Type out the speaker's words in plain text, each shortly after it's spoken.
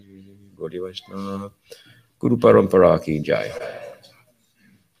Gaudiya Vaishnava, Guru Parampara ki jai.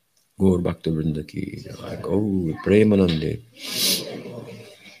 Gaur Bhakta Vrinda ki jai. Oh, Premanande.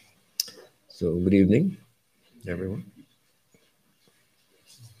 So, good evening, everyone.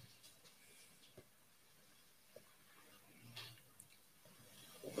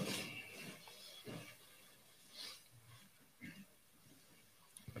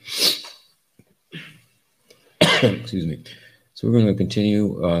 Excuse me. So we're going to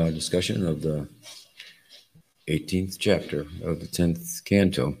continue discussion of the 18th chapter of the 10th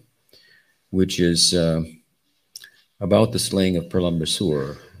canto, which is about the slaying of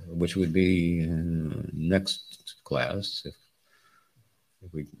Pralambasur, which would be next class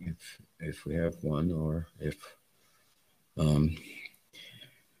if we have one, or if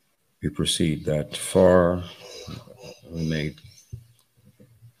we proceed that far, we may.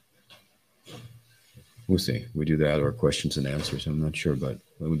 We'll see. We do that, or questions and answers. I'm not sure, but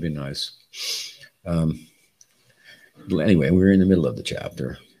it would be nice. Anyway, we're in the middle of the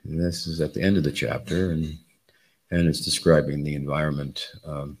chapter. And this is at the end of the chapter, and it's describing the environment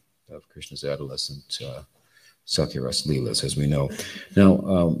of Krishna's adolescent Sakya-rasa Leelas, as we know.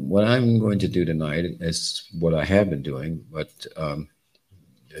 Now, what I'm going to do tonight is what I have been doing, but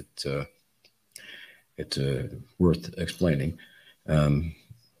it's worth explaining.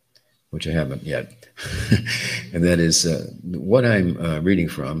 Which I haven't yet. And that is what I'm reading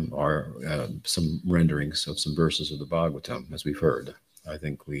from are some renderings of some verses of the Bhagavatam, as we've heard. I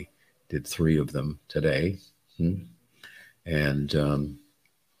think we did 3 of them today. And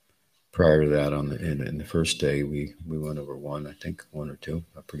prior to that, in the first day, we went over 1, I think, 1 or 2,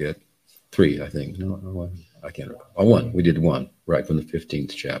 I forget. 3, I think. No, I can't remember. 1. We did 1, right, from the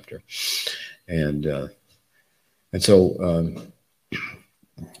 15th chapter. And so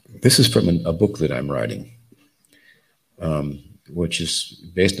this is from a book that I'm writing, which is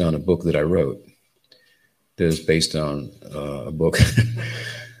based on a book that I wrote, that is based on a book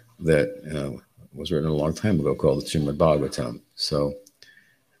that was written a long time ago called the Srimad Bhagavatam. So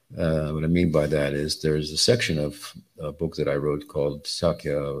what I mean by that is there's a section of a book that I wrote called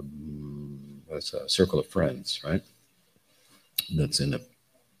Sakya, that's a Circle of Friends, right? That's in the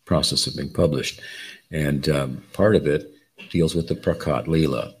process of being published. And part of it deals with the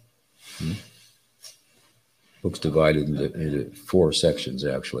Kishora-Lila. Book's divided into 4 sections,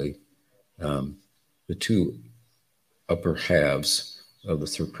 actually. The 2 upper halves of the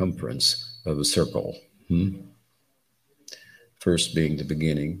circumference of a circle. First being the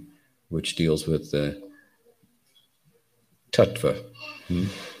beginning, which deals with the tattva,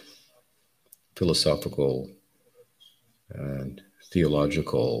 philosophical and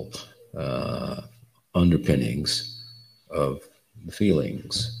theological underpinnings of the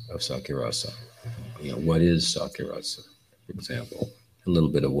feelings of Sakya-rasa. What is Sakya-rasa, for example? A little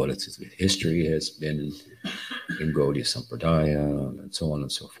bit of what its history has been in Gaudiya Sampradaya, and so on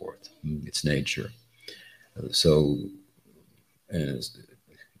and so forth. Its nature. So, and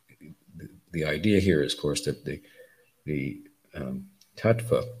the idea here is, of course, that the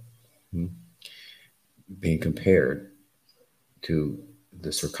tattva being compared to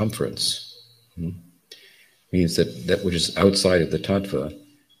the circumference means that which is outside of the tattva,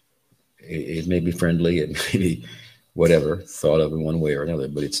 it may be friendly, it may be whatever, thought of in one way or another,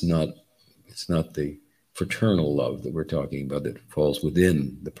 but it's not the fraternal love that we're talking about that falls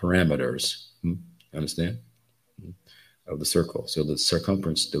within the parameters, understand, of the circle. So the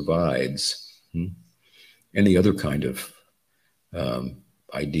circumference divides any other kind of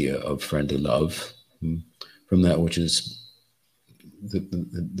idea of friendly love from that which is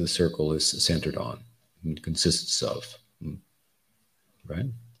the circle is centered on and consists of, right?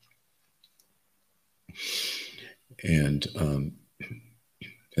 And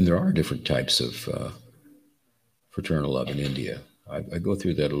there are different types of fraternal love in India. I go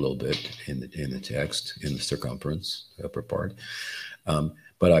through that a little bit in the text, in the circumference, the upper part.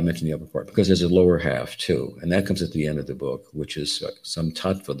 But I mentioned the upper part because there's a lower half too, and that comes at the end of the book, which is some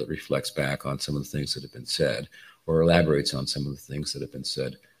tattva that reflects back on some of the things that have been said, or elaborates on some of the things that have been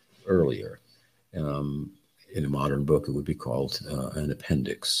said earlier. In a modern book, it would be called an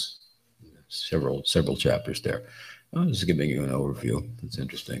appendix. Several chapters there. I'm just giving you an overview. It's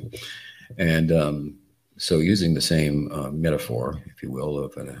interesting. And so using the same metaphor, if you will,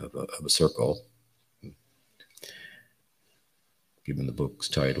 of a circle, given the book's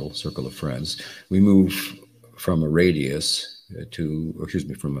title, Circle of Friends, we move from a radius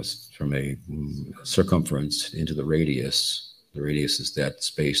from a circumference into the radius. The radius is that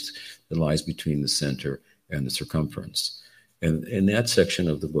space that lies between the center and the circumference. And in that section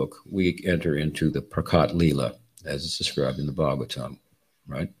of the book, we enter into the Kishora-Lila, as it's described in the Bhagavatam,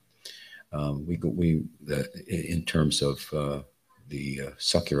 right? In terms of the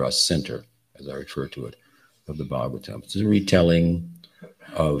Sakura Center, as I refer to it, of the Bhagavatam. It's a retelling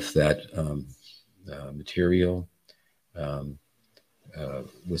of that material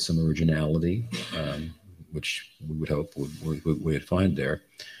with some originality, which we would hope we'd find there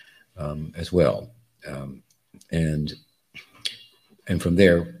as well. And from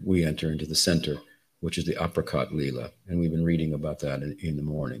there, we enter into the center, which is the apricot Lila. And we've been reading about that in the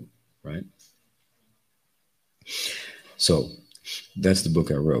morning, right? So that's the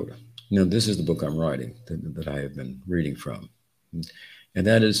book I wrote. Now, this is the book I'm writing that I have been reading from. And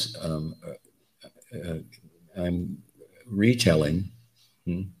that is, I'm retelling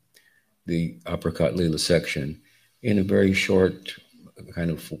the apricot Lila section in a very short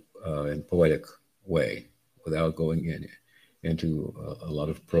kind of and poetic way, without going into a lot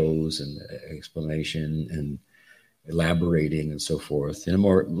of prose and explanation and elaborating and so forth, in a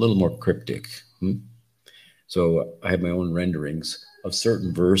little more cryptic. So I have my own renderings of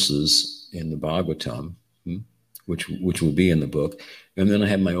certain verses in the Bhagavatam, which will be in the book, and then I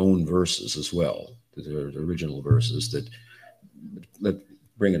have my own verses as well. They're the original verses that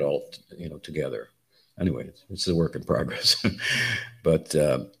bring it all together. Anyway, it's a work in progress. But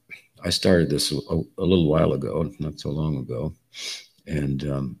I started this a little while ago, not so long ago,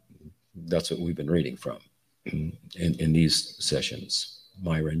 and that's what we've been reading from in these sessions,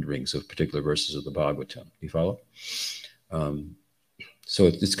 my renderings of particular verses of the Bhagavatam. You follow? So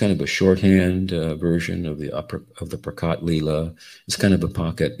it's kind of a shorthand version of the Prakat Lila. It's kind of a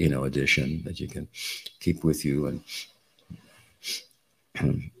pocket, edition that you can keep with you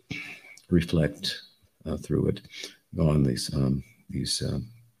and reflect through it on these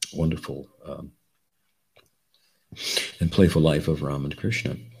wonderful and playful life of Ram and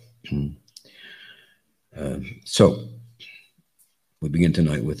Krishna. So we begin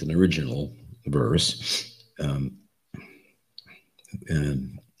tonight with an original verse,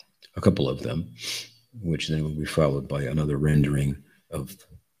 and a couple of them, which then will be followed by another rendering of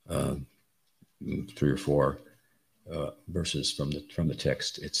 3 or 4 verses from the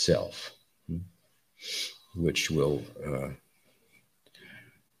text itself, which will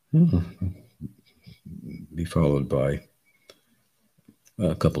be followed by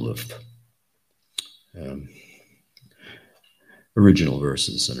a couple of original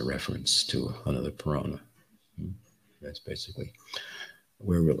verses and a reference to another Purana. That's basically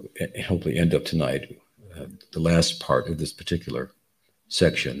where we'll hopefully end up tonight. The last part of this particular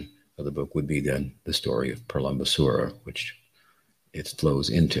section of the book would be then the story of Pralambasura, which it flows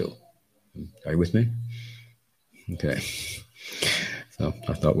into. Are you with me? Okay. So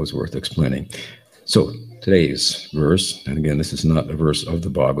I thought it was worth explaining. So today's verse, and again, this is not a verse of the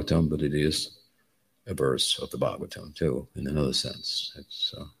Bhagavatam, but it is a verse of the Bhagavatam too, in another sense.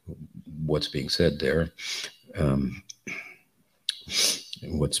 It's what's being said there,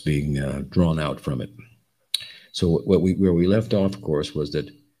 what's being drawn out from it. So where we left off, of course, was that,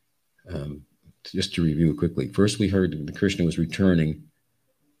 just to review quickly, first we heard that Krishna was returning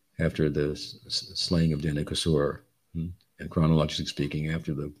after the slaying of Dinakasura, and chronologically speaking,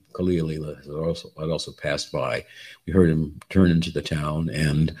 after the Kali-Lila had also passed by. We heard him turn into the town,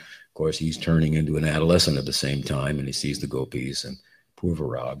 and of course he's turning into an adolescent at the same time, and he sees the gopis, and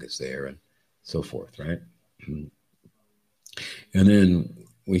Purvarag is there, and so forth, right? And then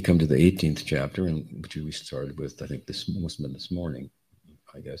we come to the 18th chapter, which we started with, I think this must have been this morning,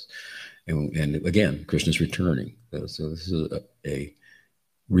 I guess. And again, Krishna's returning. So this is a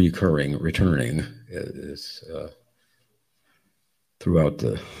returning is throughout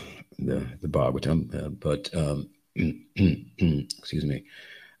the Bhagavatam, but excuse me.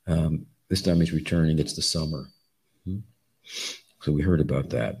 This time he's returning. It's the summer. So we heard about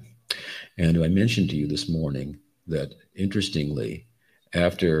that. And I mentioned to you this morning that, interestingly,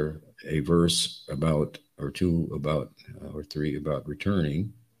 after a verse about, or 2 about, or 3 about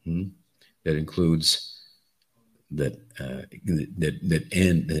returning, that includes that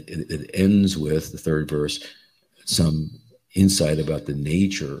ends with the 3rd verse, some insight about the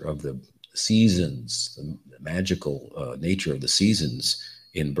nature of the seasons, the magical nature of the seasons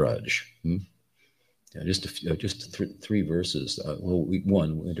in Braj. Just 3 verses. We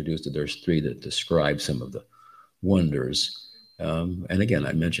introduced that there's 3 that describe some of the wonders. And again,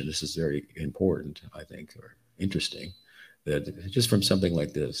 I mentioned this is very important, I think, or interesting, that just from something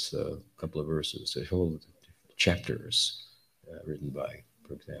like this, a couple of verses, a whole chapters written by,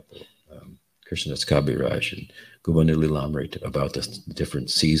 for example, Krishnadas Kaviraj and Govindra Lilamrita about the different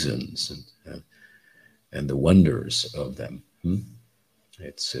seasons and the wonders of them.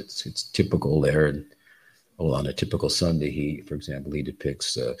 It's typical there. And on a typical Sunday, for example, he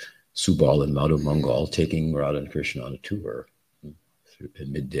depicts Subal and Madhu Mangal taking Radha and Krishna on a tour at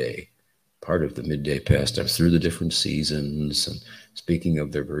midday, part of the midday pastime through the different seasons and speaking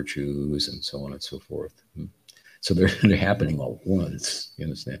of their virtues and so on and so forth. So they're happening all at once. You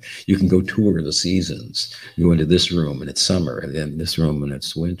understand? You can go tour the seasons. You go into this room and it's summer, and then this room and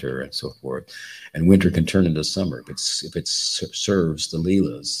it's winter, and so forth. And winter can turn into summer if it serves the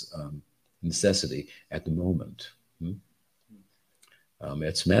Leela's necessity at the moment.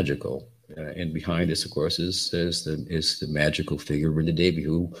 It's magical. And behind us, of course, is the magical figure Vrinda Devi,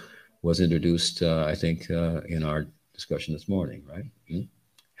 who was introduced, I think, in our discussion this morning, right?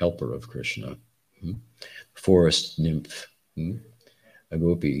 Helper of Krishna. Forest nymph, a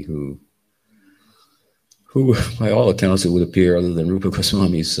gopi who, by all accounts, it would appear, other than Rupa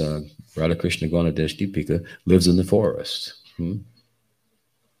Goswami's Radha Krishna Gaunadesh Deepika, lives in the forest.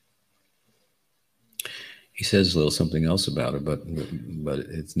 He says a little something else about her, but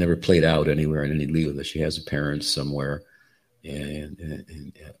it's never played out anywhere in any Leela that she has a parent somewhere,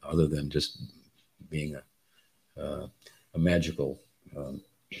 and other than just being a magical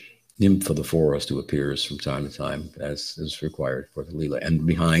nymph of the forest who appears from time to time as is required for the Leela, and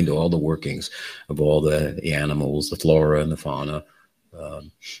behind all the workings of all the animals, the flora and the fauna,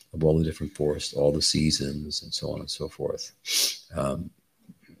 of all the different forests, all the seasons, and so on and so forth.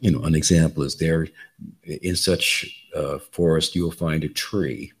 An example is there in such a forest, you will find a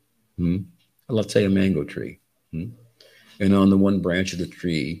tree, let's say a mango tree. And on the one branch of the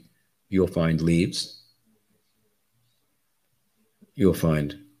tree, you'll find leaves. You'll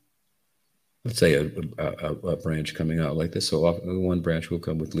find, let's say, a branch coming out like this. So one branch will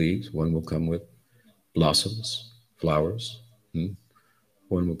come with leaves, one will come with blossoms, flowers.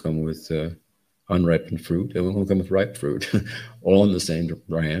 One will come with unripened fruit, and one will come with ripe fruit, all on the same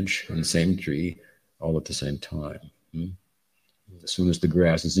branch, in the same tree, all at the same time. As soon as the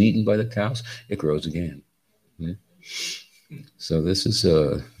grass is eaten by the cows, it grows again. So this is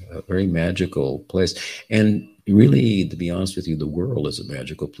a very magical place. And really, to be honest with you, the world is a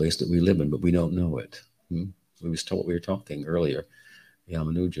magical place that we live in, but we don't know it. We were talking earlier,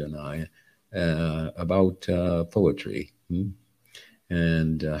 Yamanuja and I, about poetry.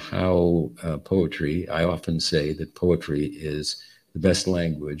 And how poetry, I often say that poetry is the best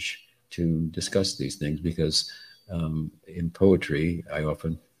language to discuss these things, because in poetry, I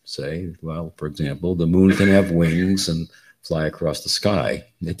often say, well, for example, the moon can have wings and fly across the sky.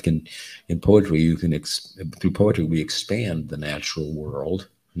 It can, in poetry, you can, through poetry, we expand the natural world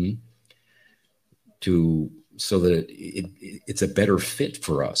so that it's a better fit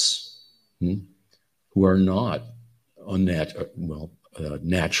for us who are not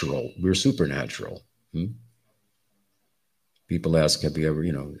natural. We're supernatural. People ask, have you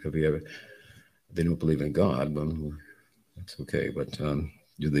ever, they don't believe in God, well, that's okay, but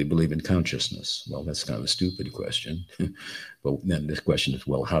do they believe in consciousness? Well, that's kind of a stupid question. But then the question is,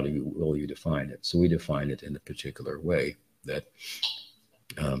 well, how will you define it? So we define it in a particular way that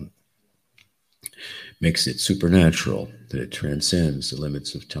makes it supernatural, that it transcends the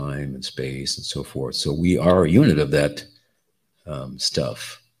limits of time and space and so forth. So we are a unit of that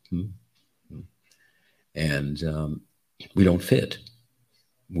stuff. And we don't fit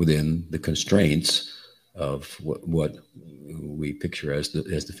within the constraints of what we picture as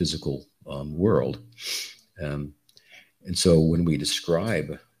the physical world. And so when we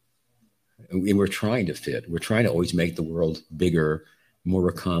describe, we're trying to fit, we're trying to always make the world bigger, more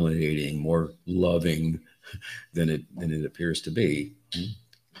accommodating, more loving than it appears to be,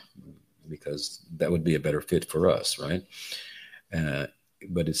 because that would be a better fit for us, right?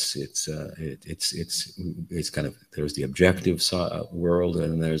 But it's kind of, there's the objective world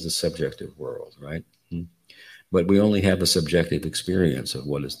and there's the subjective world, right? But we only have a subjective experience of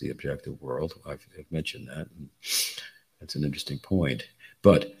what is the objective world. I've mentioned that. That's an interesting point.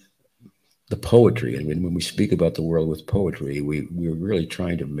 But the poetry, and when we speak about the world with poetry, we're really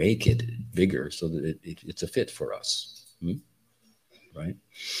trying to make it bigger so that it's a fit for us, right?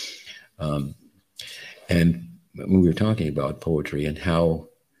 And when we were talking about poetry and how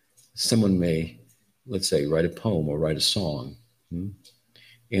someone may, let's say, write a poem or write a song,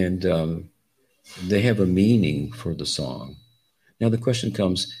 and they have a meaning for the song. Now the question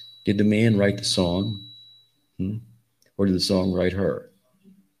comes, did the man write the song, or did the song write her?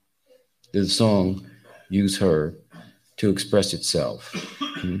 Did the song use her to express itself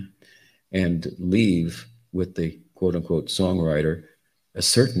and leave with the quote-unquote songwriter a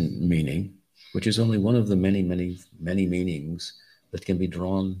certain meaning, which is only one of the many, many, many meanings that can be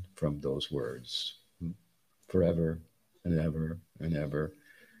drawn from those words, forever and ever and ever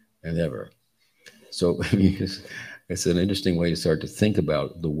and ever. So it's an interesting way to start to think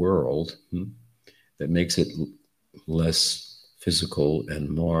about the world that makes it less physical and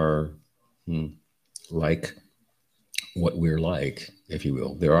more like what we're like, if you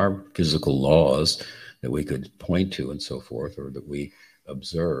will. There are physical laws that we could point to and so forth, or that we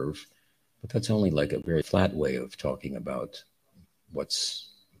observe, but that's only like a very flat way of talking about what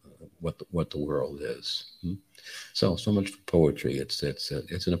the world is. So much for poetry. It's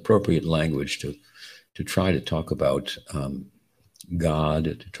an appropriate language to try to talk about God,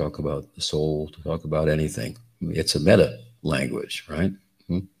 to talk about the soul, to talk about anything. It's a meta language, right?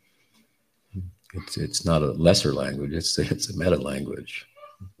 It's not a lesser language. It's a meta language.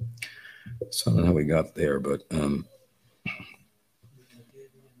 So I don't know how we got there, but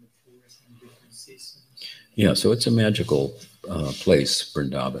yeah. So it's a magical place,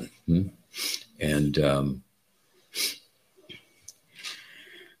 Vrindavan, and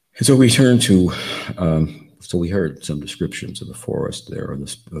so we turn to. So we heard some descriptions of the forest there, of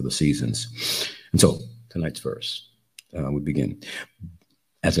the seasons, and so tonight's verse we begin.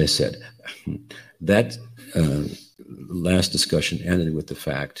 As I said, that last discussion ended with the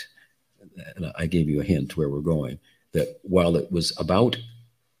fact, and I gave you a hint where we're going, that while it was about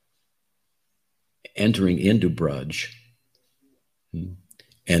entering into Braj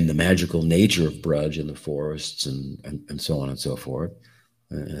and the magical nature of Braj in the forests and so on and so forth,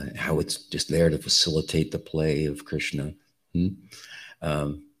 how it's just there to facilitate the play of Krishna.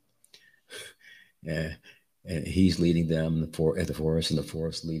 And he's leading them at the forest, and the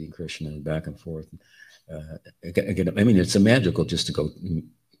forest leading Krishna, and back and forth. Again, I mean, it's a magical just to go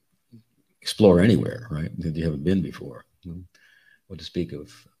explore anywhere, right? That you haven't been before. What to speak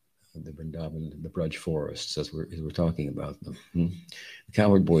of the Vrindavan, the Braj forests, as we're talking about them. The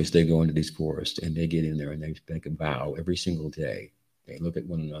cowherd boys, they go into these forests, and they get in there, and they make a vow every single day. They look at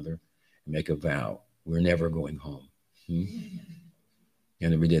one another and make a vow. We're never going home.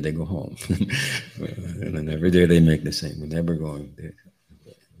 And every day they go home. And then every day they make the same. We're never going.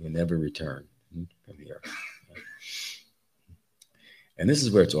 We never return from here. And this is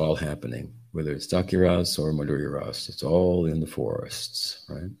where it's all happening, whether it's Takiras or Madhuriras. It's all in the forests,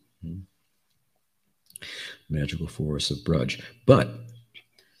 right? Magical forests of Braj. But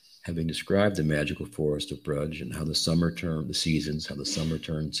having described the magical forest of Braj and how the summer the seasons, how the summer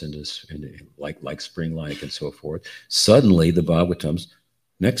turns into like spring-like and so forth, suddenly the Bhagavatam's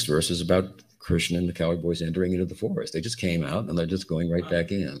next verse is about Krishna and the cowherd boys entering into the forest. They just came out and they're just going right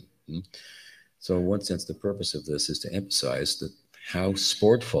back in. So in one sense, the purpose of this is to emphasize that how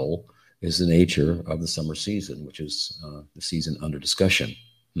sportful is the nature of the summer season, which is the season under discussion.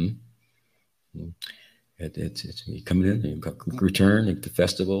 It's coming in, you return at the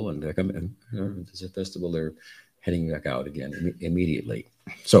festival, and they're coming. There's a festival, they're heading back out again immediately.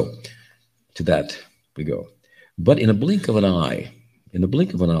 So to that we go. But in a blink of an eye,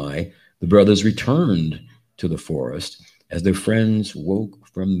 the brothers returned to the forest as their friends woke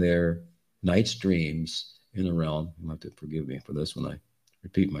from their night's dreams in a realm. You have to forgive me for this when I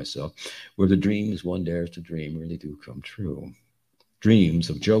repeat myself, where the dreams one dares to dream really do come true. Dreams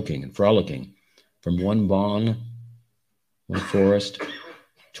of joking and frolicking from one forest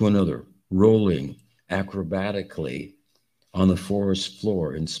to another, rolling acrobatically on the forest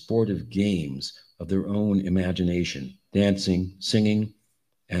floor in sportive games of their own imagination, dancing, singing,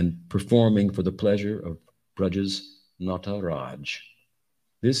 and performing for the pleasure of Braj's Nataraj.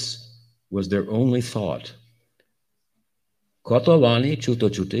 This was their only thought. Kotavani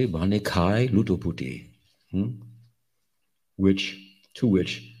chutochute bhane khai lutoputi, to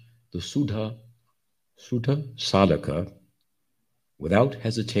which the Sudha Sadhaka, without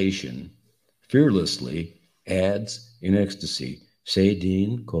hesitation, fearlessly adds in ecstasy, Se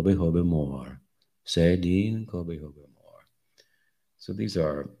din kobe hobe more. Se din kobe hobe more. So these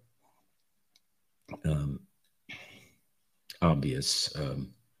are obvious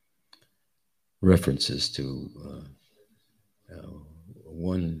references to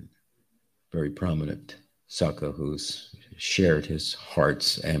one very prominent Saka who's shared his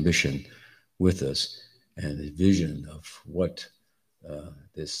heart's ambition with us and his vision of what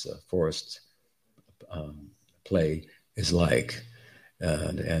this forest play is like.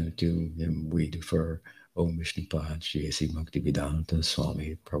 And to him we defer Om Vishnupad Shri A.C. Bhaktivedanta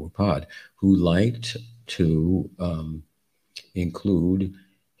Swami Prabhupada, who liked to include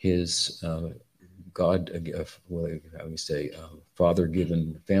his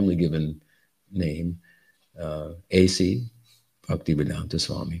father-given, family-given name, A.C. Bhaktivedanta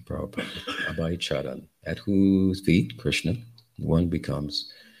Swami Prabhupada, Abhay Charan, at whose feet Krishna, one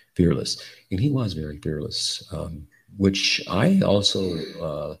becomes fearless. And he was very fearless, which I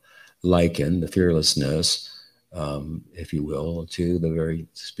also liken the fearlessness if you will, to the very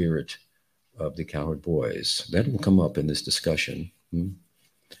spirit of the cowherd boys. That will come up in this discussion.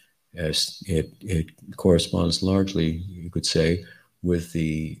 As it corresponds largely, you could say, with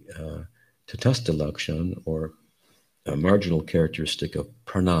the Tatastha Lakshan, or a marginal characteristic of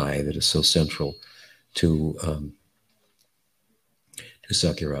pranay that is so central to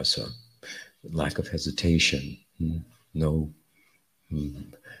Sakirasa. Lack of hesitation, no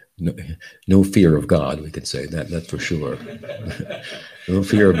fear of God, we could say that for sure. No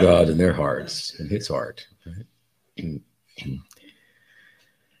fear of God in their hearts, in his heart. Right?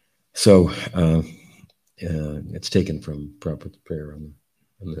 So it's taken from Prabhupada's prayer on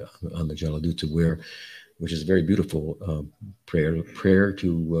the Jaladutta, which is a very beautiful prayer. Prayer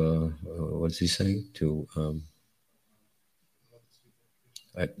to what does he say? To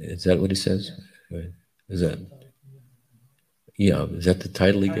is that what he says? Is that? Yeah, is that the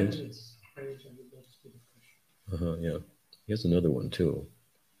title he gives? Yeah, he has another one too.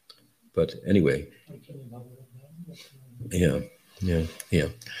 But anyway, yeah.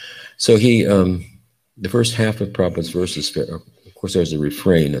 So he, the first half of Prabhupada's verses, of course, there's a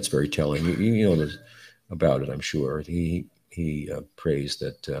refrain that's very telling. You know about it, I'm sure. He prays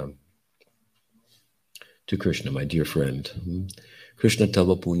that to Krishna, my dear friend, Krishna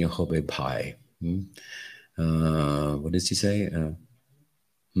tava punya hobe bhai. What does he say?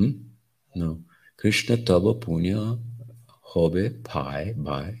 No. Krishna tava punya hobe bhai,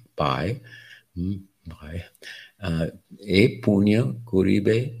 bhai. E punya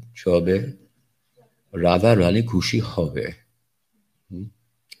kuribe chobe Radha Rani Kushi hobe.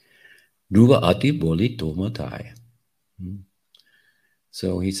 Dhruva ati boli tomatai.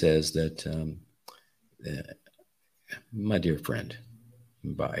 So he says that, my dear friend,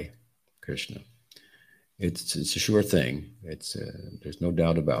 by Krishna, it's a sure thing. There's no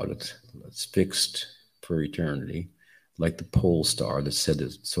doubt about it. It's fixed for eternity, like the pole star that's said to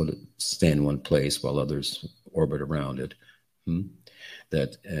sort of stay in one place while others orbit around it.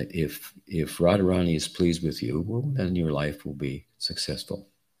 That if Radharani is pleased with you, well, then your life will be successful.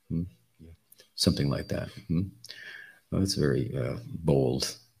 Something like that. Well, it's a very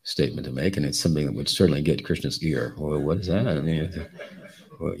bold statement to make, and it's something that would certainly get Krishna's ear. Well, what is that? I mean,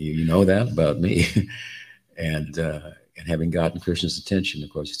 well, you know that about me. And having gotten Krishna's attention, of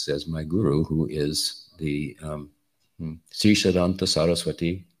course, he says, my guru, who is the Sri Sadanta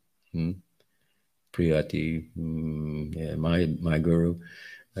Saraswati, Priyati, my guru,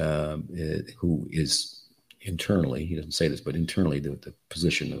 who is internally, he doesn't say this, but internally the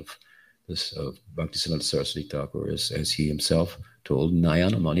position of Bhaktisiddhanta Saraswati Thakur is, as he himself told,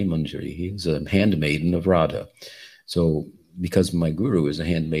 Nayana Mani Manjari. He is a handmaiden of Radha. So because my guru is a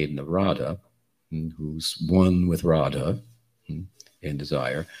handmaiden of Radha, who's one with Radha in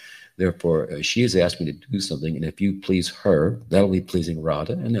desire, therefore she has asked me to do something, and if you please her, that'll be pleasing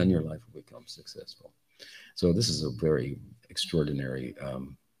Radha, and then your life will become successful. So this is a very extraordinary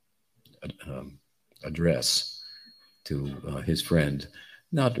address to his friend,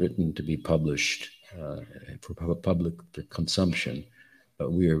 not written to be published for public consumption, but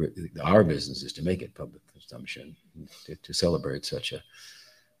our business is to make it public consumption, to celebrate such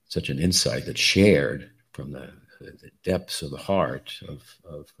an insight that's shared from the depths of the heart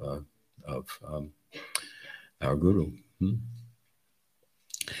of our guru.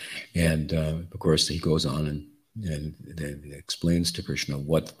 And of course, he goes on and then explains to Krishna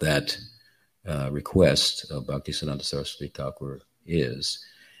what that request of Bhaktisiddhanta Saraswati Thakur is.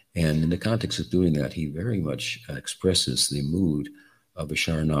 And in the context of doing that, he very much expresses the mood of a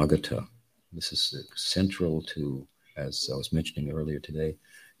Sharanagata. This is central to, as I was mentioning earlier today,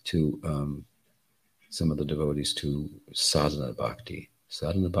 to some of the devotees to sadhana bhakti.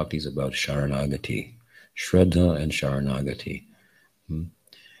 Sadhana bhakti is about Sharanagati, Shraddha and Sharanagati.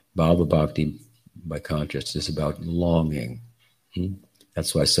 Bhava bhakti, by contrast, is about longing.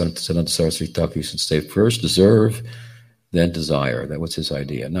 That's why Sadhanta Saraswati Thakur used to say, first deserve, then desire. That was his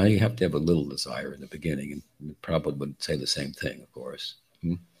idea. Now you have to have a little desire in the beginning, and Prabhupada would say the same thing, of course.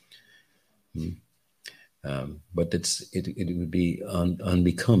 But it would be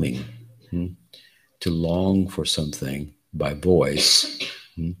unbecoming to long for something by voice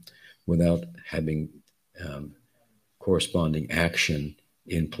without having corresponding action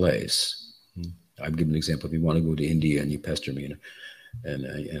in place. I'll give an example. If you want to go to India and you pester me, and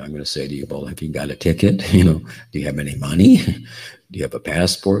I'm going to say to you, well, have you got a ticket? Do you have any money? Do you have a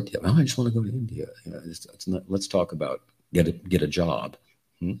passport? Oh, I just want to go to India. It's not, let's talk about get a job.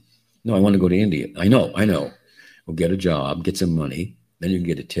 No, I want to go to India. I know. Well, get a job, get some money, then you can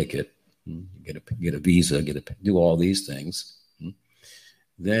get a ticket, get a visa, do all these things.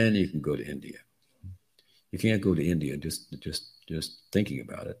 Then you can go to India. You can't go to India just thinking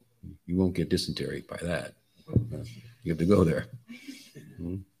about it. You won't get dysentery by that. You have to go there.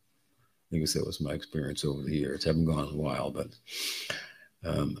 I guess that was my experience over the years. Haven't gone in a while, but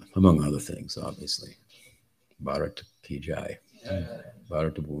among other things, obviously. Bharat ki jai.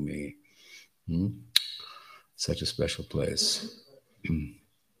 Bharat Bhumi. Such a special place.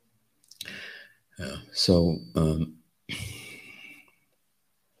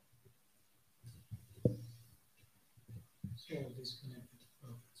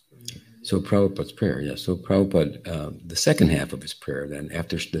 So Prabhupada's prayer, yeah. So Prabhupada, the second half of his prayer, then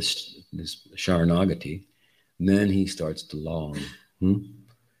after this Sharanagati, then he starts to long.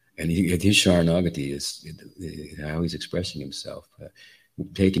 And his Sharanagati is how he's expressing himself,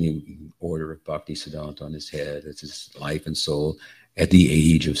 taking in order of Bhakti Siddhanta on his head. It's his life and soul at the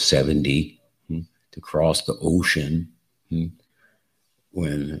age of 70 to cross the ocean.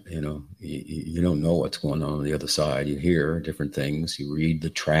 When you don't know what's going on the other side. You hear different things. You read the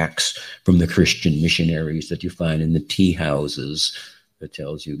tracts from the Christian missionaries that you find in the tea houses that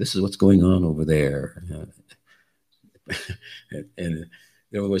tells you this is what's going on over there. And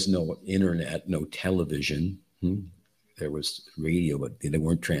there was no internet, no television. There was radio, but they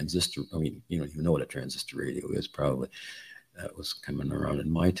weren't transistor. I mean, you know what a transistor radio is probably. That was coming around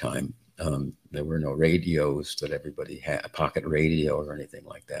in my time. There were no radios that everybody had, a pocket radio or anything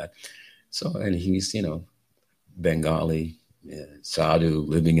like that. So, and he's, Bengali, sadhu,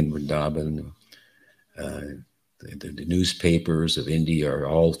 living in Vrindavan. The newspapers of India are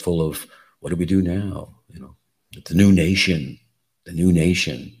all full of, what do we do now? The new nation,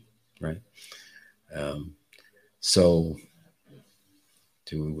 right? So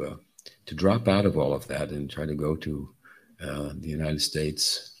to drop out of all of that and try to go to the United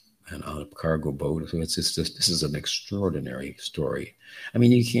States and on a cargo boat. So this is an extraordinary story. I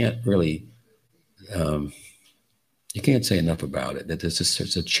mean, you can't really, you can't say enough about it. That there's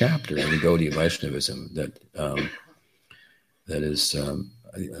a chapter in the Gaudiya Vaishnavism that is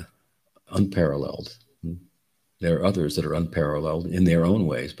unparalleled. There are others that are unparalleled in their own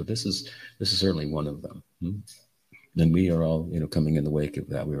ways, but this is certainly one of them. And we are all, coming in the wake of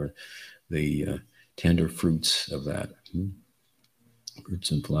that. We are the tender fruits of that.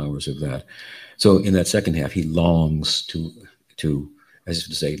 Roots and flowers of that. So in that second half, he longs to, as if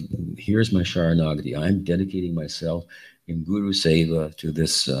to say, here's my Sharanagati. I'm dedicating myself in Guru Seva to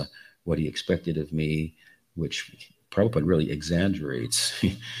this, what he expected of me, which Prabhupada really exaggerates.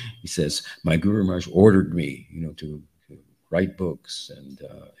 He says, my Guru Maharaj ordered me, to write books and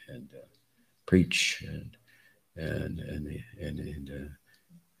preach and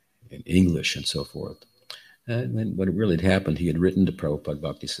in English and so forth. And what really had happened, he had written to Prabhupada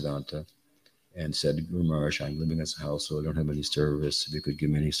Bhaktisiddhanta and said, Guru Maharaj, I'm living as a household, I don't have any service. If you could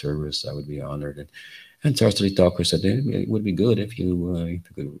give me any service, I would be honored. And Saraswati Thakur said, it would be good if you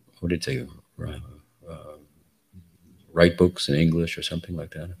could, what did it say, write books in English or something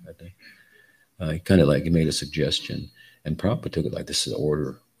like that. He kind of like made a suggestion. And Prabhupada took it like, this is an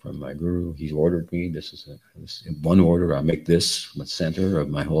order from my Guru. He's ordered me. This is one order. I'll make this the center of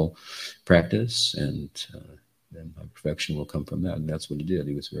my whole practice, and then my perfection will come from that. And that's what he did.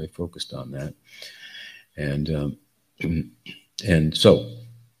 He was very focused on that. And so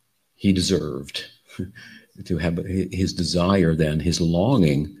he deserved to have his desire then, his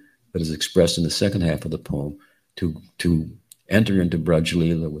longing that is expressed in the second half of the poem to enter into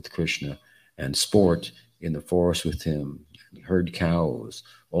Braj-Lila with Krishna and sport in the forest with him, herd cows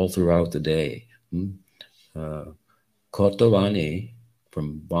all throughout the day. Kotavani,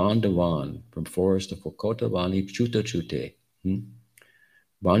 from Van to Van, from forest to Kotavani, Chuta Chute,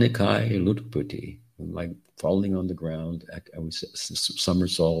 Vanikai Lutputi, like falling on the ground,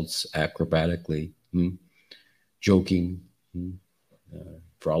 somersaults acrobatically, joking,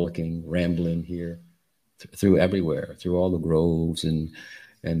 frolicking, rambling here, through everywhere, through all the groves and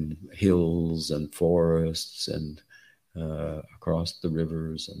hills and forests and across the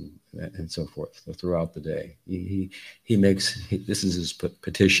rivers and so forth throughout the day. He makes, this is his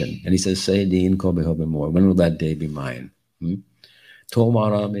petition, and he says, "Say Dean Kobe Hobe more. When will that day be mine?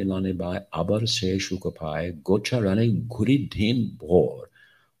 Tomara melane by abar se shukapai gocharane guri din bor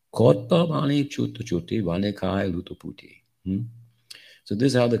kota vani chuti vane kai lutuputi." So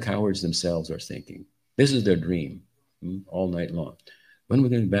this is how the cowards themselves are thinking. This is their dream all night long. When are we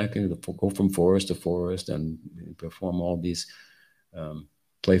going back into go from forest to forest and perform all these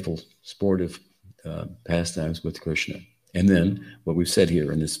playful, sportive pastimes with Krishna? And then what we've said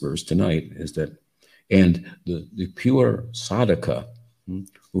here in this verse tonight is that, and the pure sadhaka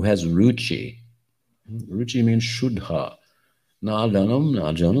who has ruchi means shuddha, Na dhanam,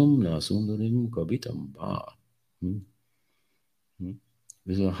 na janam, na sundarim kabitam bha.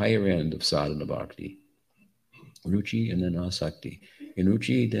 This is a higher end of sadhana bhakti. Ruchi and then asakti. In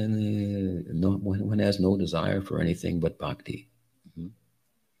ruchi, then one has no desire for anything but bhakti.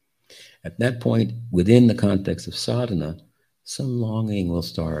 At that point, within the context of sadhana, some longing will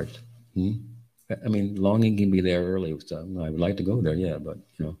start. I mean, longing can be there early. So I would like to go there, yeah, but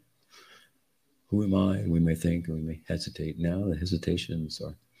who am I? We may think, we may hesitate. Now the hesitations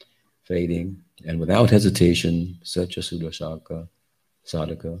are fading, and without hesitation, such a Sudasaka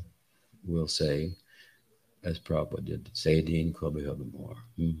Sadhaka will say, as Prabhupada did, say Dean more.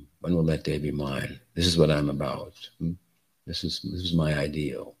 When will that day be mine? This is what I'm about. This is my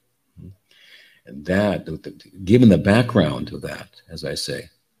ideal. And that, given the background of that, as I say,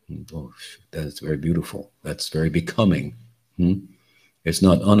 that's very beautiful. That's very becoming. It's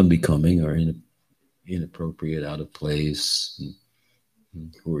not unbecoming or inappropriate, out of place.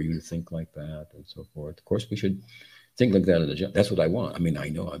 Who are you to think like that, and so forth? Of course, we should think like that. That's what I want. I mean, I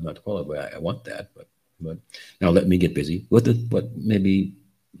know I'm not qualified. I want that, but now let me get busy with what may be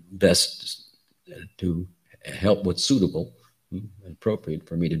best to help what's suitable and appropriate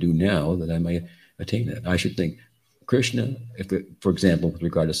for me to do now, that I may attain it. I should think Krishna, for example, with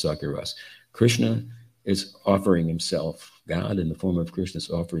regard to Sakyarasa, Krishna is offering himself, God in the form of Krishna is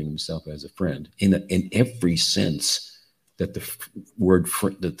offering himself as a friend in every sense that the word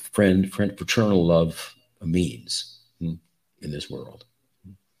friend, fraternal love means in this world.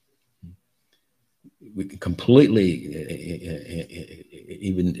 We can completely,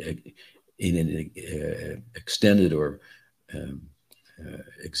 even in an extended or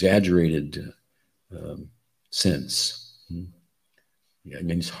exaggerated sense. I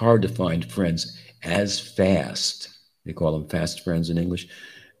mean, it's hard to find friends as fast, they call them fast friends in English,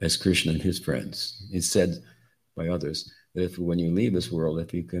 as Krishna and his friends. It's said by others that when you leave this world,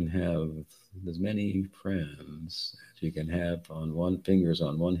 if you can have as many friends as you can have on fingers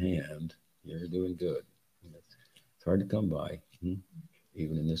on one hand, you're doing good. It's hard to come by,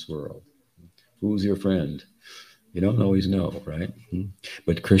 even in this world. Who's your friend? You don't always know, right?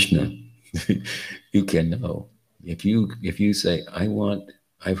 But Krishna, you can know. If you say,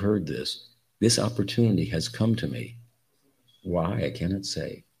 I've heard this opportunity has come to me. Why? I cannot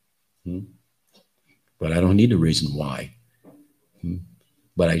say. But I don't need a reason why.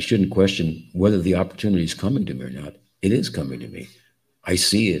 But I shouldn't question whether the opportunity is coming to me or not. It is coming to me. I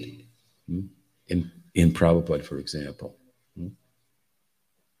see it in Prabhupada, for example.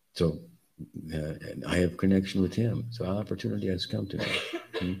 So I have connection with him. So an opportunity has come to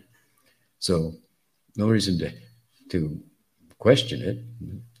me. So no reason to question it.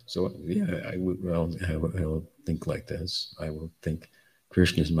 So yeah, I will think like this. I will think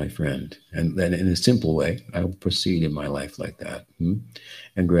Krishna is my friend. And then in a simple way, I will proceed in my life like that.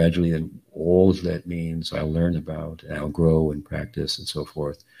 And gradually, then all that means I'll learn about, and I'll grow and practice and so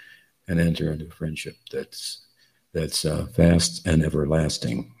forth, and enter into a friendship that's fast and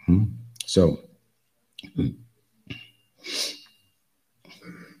everlasting. So,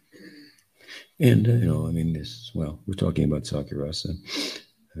 and I mean, we're talking about Sakyarasa,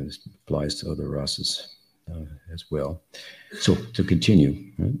 and this applies to other rasas as well. So to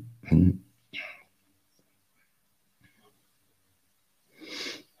continue, right?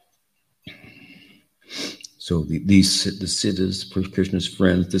 So the siddhas, Krishna's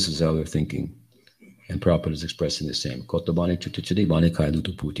friends, this is how they're thinking. And Prabhupada is expressing the same. But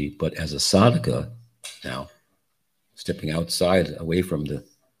as a sadhaka, now, stepping outside, away from the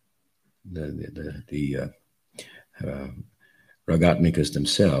ragatmikas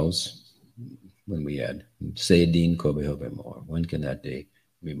themselves, when we add, say din kobe more, when can that day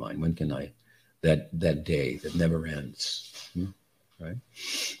be mine? When can I, that day that never ends, right?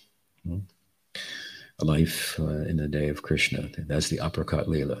 A life in the day of Krishna, that's the apricot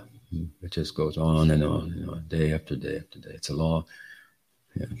lila. It just goes on and on, day after day after day. It's a law.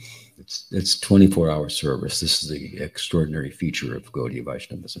 Yeah. It's 24-hour service. This is the extraordinary feature of Gaudiya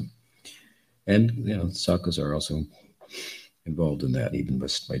Vaishnavism. And, sakas are also involved in that, even by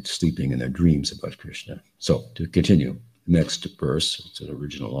sleeping in their dreams about Krishna. So, to continue, next verse, it's an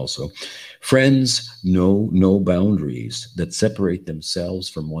original also. Friends know no boundaries that separate themselves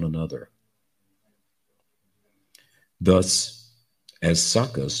from one another. Thus, as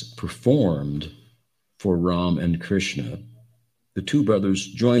sakas performed for Ram and Krishna, the two brothers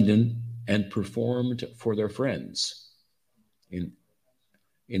joined in and performed for their friends in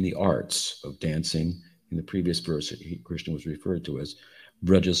the arts of dancing. In the previous verse, Krishna was referred to as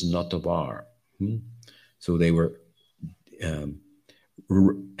Brajas Natavar. So they were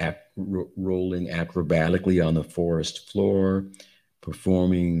rolling acrobatically on the forest floor,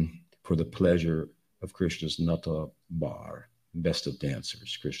 performing for the pleasure of Krishna's Nata Bar, best of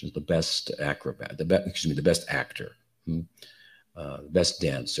dancers. Krishna's the best acrobat, the best actor, best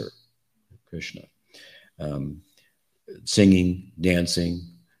dancer, Krishna. Singing, dancing,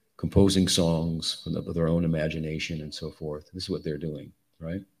 composing songs from their own imagination and so forth. This is what they're doing,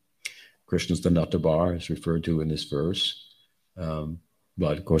 right? Krishna's the Natabar is referred to in this verse.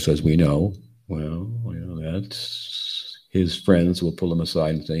 But of course, as we know, that's his friends will pull him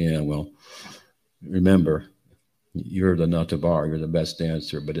aside and say, yeah, well, remember, you're the Natabar, you're the best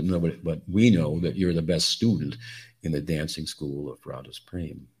dancer, but we know that you're the best student in the dancing school of Radha's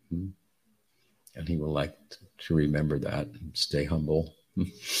Prem. And he will like to remember that and stay humble.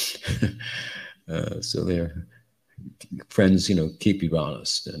 So their friends, keep you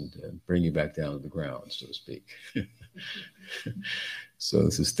honest and bring you back down to the ground, so to speak. So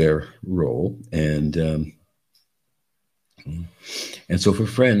this is their role. And so for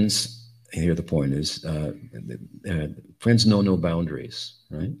friends, here the point is, friends know no boundaries,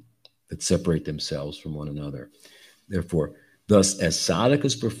 right? That separate themselves from one another. Therefore, thus, as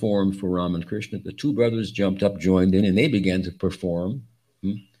sadhakas performed for Ram and Krishna, the two brothers jumped up, joined in, and they began to perform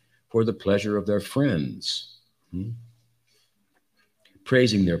for the pleasure of their friends,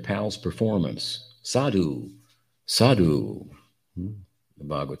 praising their pal's performance. Sadhu, sadhu, the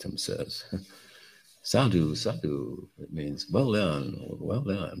Bhagavatam says. Sadhu, sadhu. It means well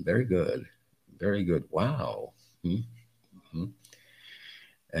done, very good, wow.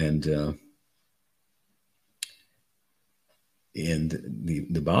 And in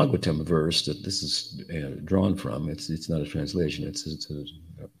the Bhagavatam verse that this is drawn from, it's not a translation, it's an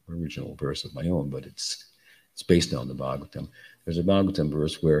original verse of my own, but it's based on the Bhagavatam. There's a Bhagavatam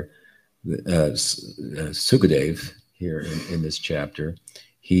verse where Sukadev, here in this chapter,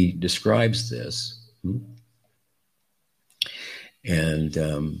 he describes this. And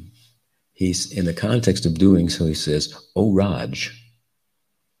he's, in the context of doing so, he says, "O Raj."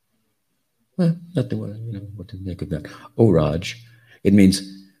 Well, nothing, what to make of that. "O Raj," it means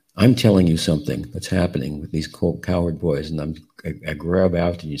I'm telling you something that's happening with these coward boys, and I grab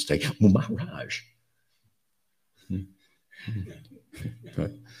out and you say, "Oh, Maharaj,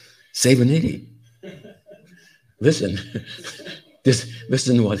 Savanidhi, listen,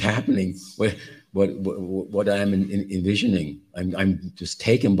 listen what's happening. What I'm envisioning, I'm just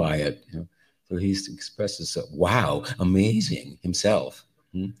taken by it." So he expresses, wow, amazing himself.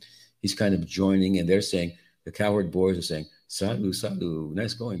 He's kind of joining, and they're saying, the coward boys are saying, "Sadhu, sadhu,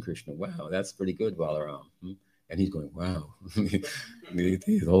 nice going, Krishna. Wow, that's pretty good, Balaram." And he's going, wow.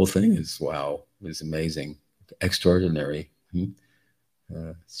 The whole thing is wow. It's amazing, extraordinary,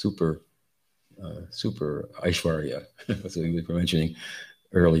 super Aishwarya. That's what we were mentioning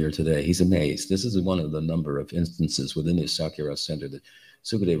earlier today. He's amazed. This is one of the number of instances within his Sakya Center that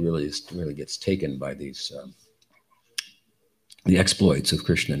Sukadev really gets taken by these the exploits of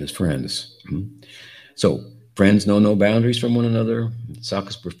Krishna and his friends. So friends know no boundaries from one another.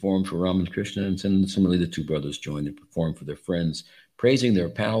 Sakas performed for Ram and Krishna, and similarly the two brothers joined and performed for their friends, praising their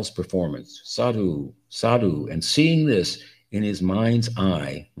pal's performance. Sadhu, sadhu, and seeing this in his mind's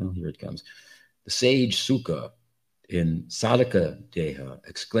eye, well, here it comes, the sage Sukha in Sadhaka Deha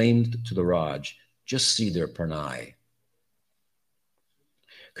exclaimed to the Raj, "Just see their pranay.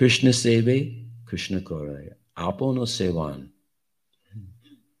 Krishna seve, Krishna kore, apono sevan."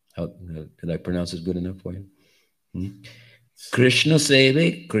 Did I pronounce it good enough for you? Krishna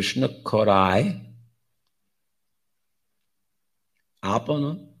seve, Krishna korai,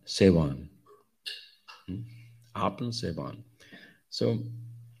 apana sevan. Apana sevan. So,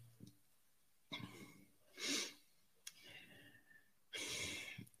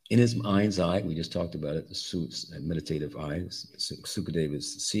 in his mind's eye, we just talked about it, the meditative eyes, Sukadeva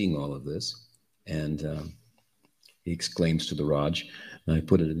is seeing all of this, and he exclaims to the Raj, and I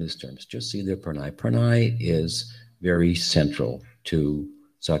put it in these terms, just see their pranay. Pranay is very central to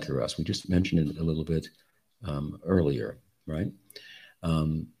Sakyaras. We just mentioned it a little bit earlier, right?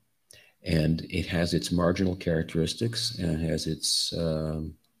 And it has its marginal characteristics, and it has its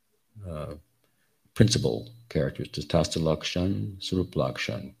principal characteristics, Tatastha Lakshan, Surup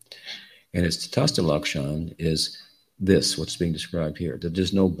Lakshan. And its Tatastha Lakshan is this, what's being described here, that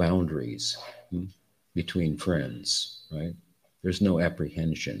there's no boundaries between friends, right? There's no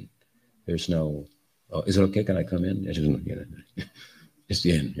apprehension. There's no, oh, is it okay? Can I come in? Just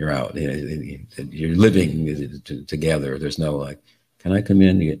in, you're out. You're living together. There's no like, can I come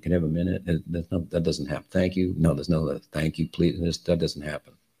in? Can I have a minute? That doesn't happen. Thank you. No, there's no thank you, please. That doesn't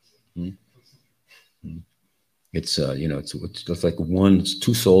happen. It's it's like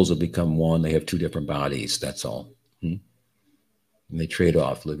two souls have become one. They have two different bodies. That's all. And they trade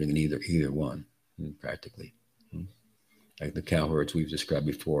off living in either one, practically. Like the cowherds we've described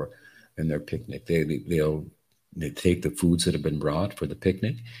before in their picnic. They take the foods that have been brought for the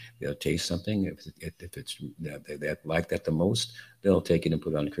picnic. They'll taste something. If it's they like that the most, they'll take it and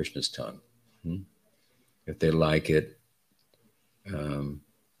put it on Krishna's tongue. If they like it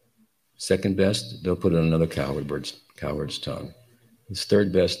second best, they'll put it on another cowherd's tongue. If it's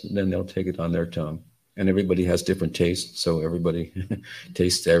third best, then they'll take it on their tongue. And everybody has different tastes, so everybody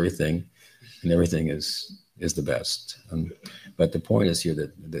tastes everything, and everything is the best. But the point is here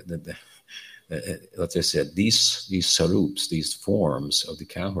that like I said, these sarups, these forms of the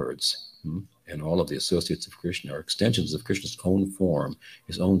cowherds, and all of the associates of Krishna are extensions of Krishna's own form,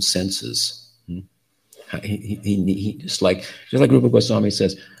 his own senses. He just like Rupa Goswami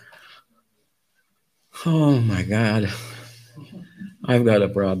says, oh my God, I've got a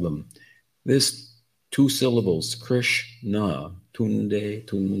problem. This 2 syllables, Krishna, Tunde,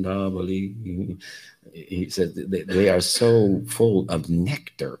 Tundavali, he said they are so full of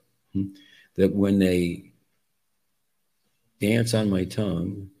nectar that when they dance on my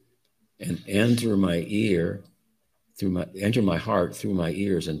tongue and enter my ear, enter my heart through my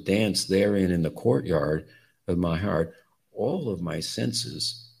ears and dance therein in the courtyard of my heart, all of my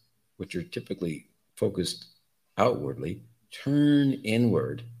senses, which are typically focused outwardly, turn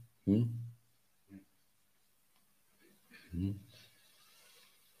inward.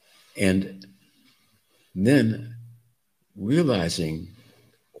 And then realizing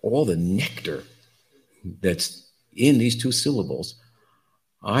all the nectar that's in these 2 syllables,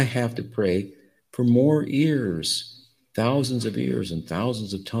 I have to pray for more ears, thousands of ears and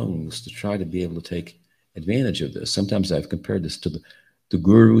thousands of tongues to try to be able to take advantage of this. Sometimes I've compared this to the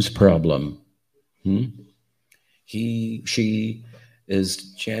guru's problem. She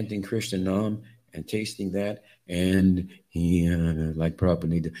is chanting Krishna Nam and tasting that, and he, like Prabhupada,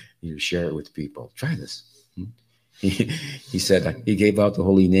 need to share it with people. Try this. He said he gave out the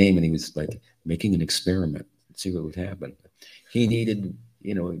holy name, and he was like making an experiment, see what would happen. He needed,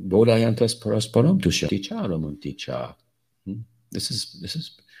 Bodhayantas parasparam tusha ticha. This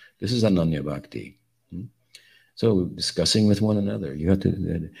is Ananya Bhakti. So discussing with one another, you have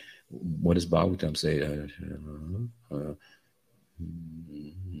to. What does Bhagavatam say?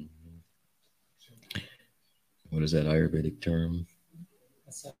 What is that Ayurvedic term?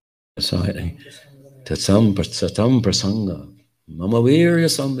 Satam prasanga. Mama virya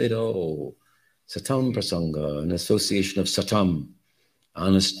samvido. Satam prasanga, an association of satam,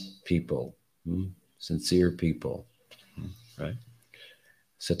 honest people, sincere people, right?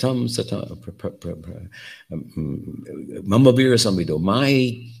 Satam, Mama Vira Samvido,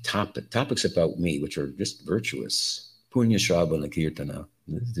 my topics about me, which are just virtuous, Punya Shravana Kirtana,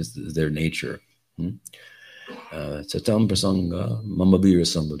 this is their nature. Satam Prasanga, Mama Vira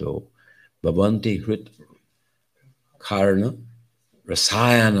Samvido, Bhavanti Hrit Karna,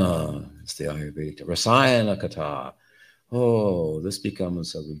 Rasayana, it's the Ayurvedic, Rasayana Kata. Oh, this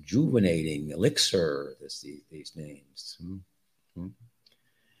becomes a rejuvenating elixir, these names.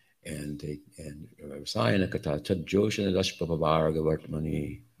 And Rasayana Kata Chadjoshana Dashpavarga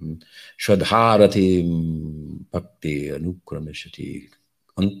Vartmani Shradharati Bhakti Anukramishati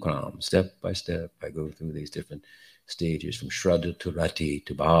Anukram. Step by step, I go through these different stages from Shraddha to Rati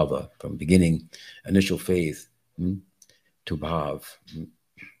to Bhava, from beginning, initial faith to Bhav.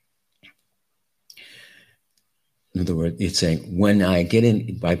 In other words, it's saying when I get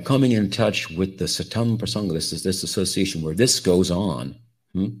in, by coming in touch with the Satam Prasanga, this association where this goes on,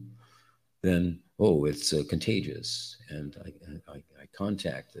 then it's contagious, and I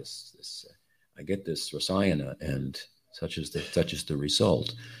contact this I get this rasayana, and such is the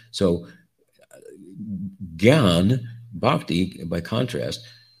result. So Gyan, Bhakti, by contrast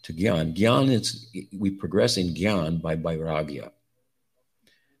to Gyan is, we progress in Gyan by Vairagya.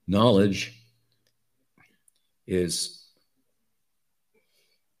 Knowledge is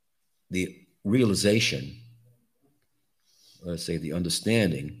the realization, let's say the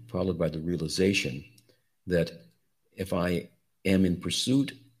understanding, followed by the realization that if I am in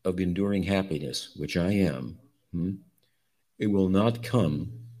pursuit of enduring happiness, which I am, it will not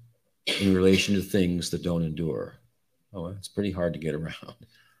come in relation to things that don't endure. Oh, it's pretty hard to get around.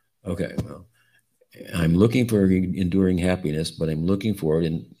 Okay, well, I'm looking for enduring happiness, but I'm looking for it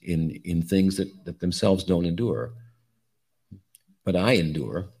in things that themselves don't endure. But I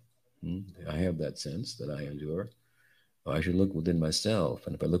endure. I have that sense that I endure. Well, I should look within myself.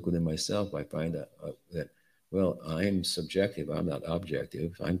 And if I look within myself, I find that well, I'm subjective. I'm not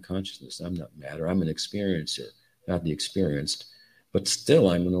objective. I'm consciousness. I'm not matter. I'm an experiencer. not the experienced. But still,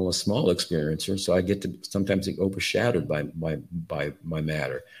 I'm a small experiencer, so I get to sometimes get overshadowed by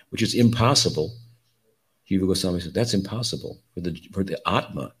matter, which is impossible. Jiva Goswami said that's impossible for the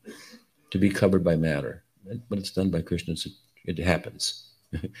Atma to be covered by matter. But it's done by Krishna. It happens.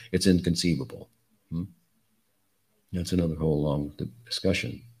 It's inconceivable. That's another whole long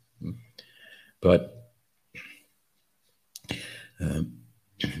discussion. But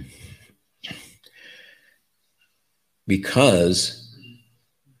because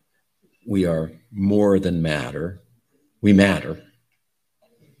we are more than matter, we matter.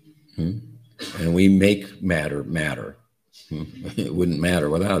 And we make matter matter. It wouldn't matter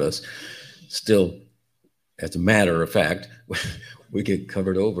without us. Still, as a matter of fact, we get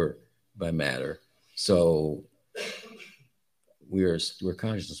covered over by matter. So we're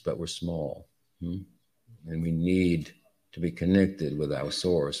conscious, but we're small. And we need to be connected with our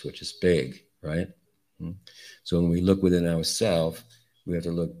source, which is big, right? So when we look within ourselves, we have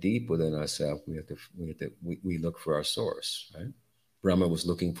to look deep within ourselves. We look for our source, right? Brahma was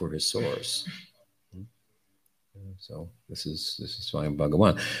looking for his source. So this is Swami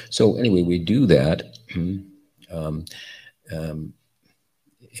Bhagavan. So anyway, we do that. In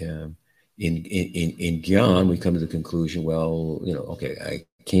Gyan, we come to the conclusion, well, okay, I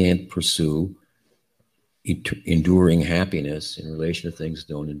can't pursue enduring happiness in relation to things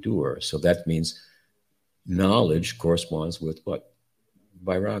that don't endure. So that means knowledge corresponds with what?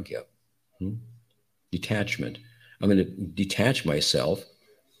 Vairagya, detachment. I'm going to detach myself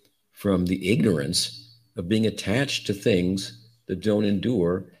from the ignorance of being attached to things that don't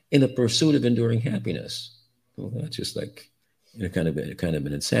endure in the pursuit of enduring happiness. Well, that's just like kind of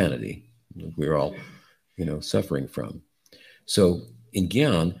an insanity we're all, suffering from. So in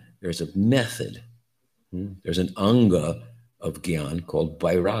Gyan, there's a method. There's an anga of Gyan called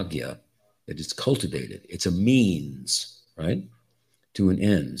Vairagya that is cultivated. It's a means, right, to an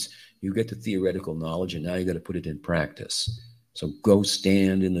ends. You get the theoretical knowledge, and now you got to put it in practice. So go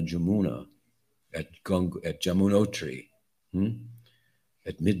stand in the Jamuna at Jamunotri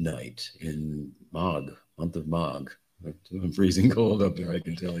at midnight in Magh, month of Magh. I'm freezing cold up there, I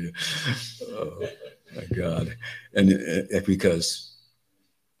can tell you. Oh, my God. And because,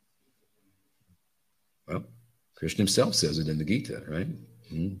 well, Krishna himself says it in the Gita, right?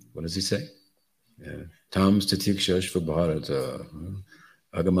 What does he say? Tam Statikshash Bharata.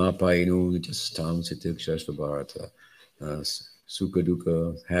 Agamapainu, just Tam Statikshash Bharata. Sukha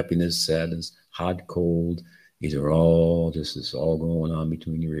Dukkha, happiness, sadness, hot, cold. These are all, this is all going on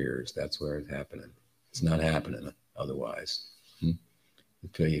between your ears. That's where it's happening. It's not happening otherwise.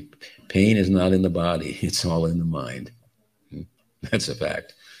 Pain is not in the body. It's all in the mind. That's a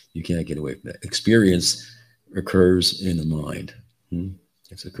fact. You can't get away from that. Experience occurs in the mind.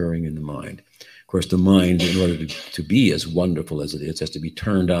 It's occurring in the mind. Of course, the mind, in order to be as wonderful as it is, has to be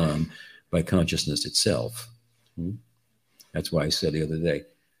turned on by consciousness itself. That's why I said the other day,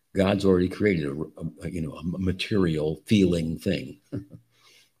 God's already created a material feeling thing.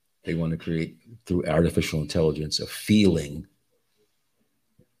 They want to create, through artificial intelligence, a feeling,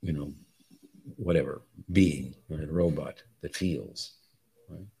 whatever, being, right? A robot that feels.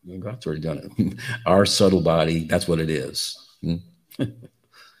 Right? God's already done it. Our subtle body, that's what it is.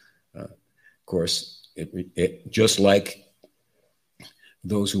 Of course, it just like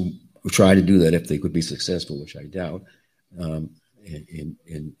those who try to do that, if they could be successful, which I doubt,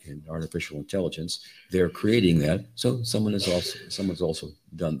 in artificial intelligence, they're creating that. So someone's also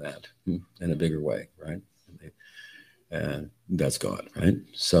done that in a bigger way, right? And that's God, right?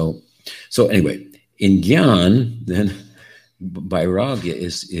 So anyway, in Gyan, then Vairagya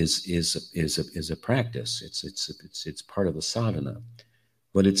is a practice. It's part of the sadhana,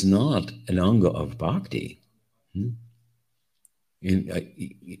 but it's not an anga of bhakti.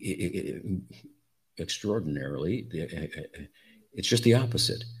 Extraordinarily, it's just the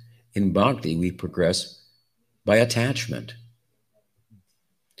opposite. In bhakti, we progress by attachment,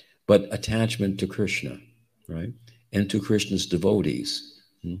 but attachment to Krishna, right? And to Krishna's devotees,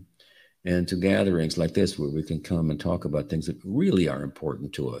 and to gatherings like this where we can come and talk about things that really are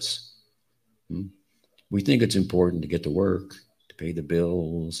important to us. We think it's important to get to work, to pay the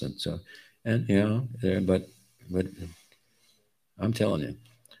bills, and so, and but I'm telling you,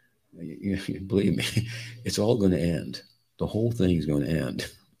 you believe me, it's all going to end. The whole thing is going to end.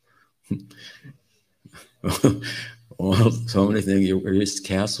 So many things. You're just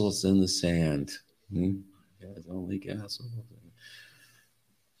castles in the sand. It's only castles.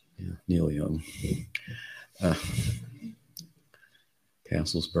 Yeah, Neil Young.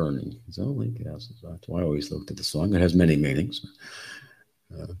 Castles burning. It's only castles. That's why I always looked at the song. It has many meanings.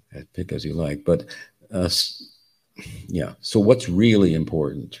 Pick as you like. But Yeah. So what's really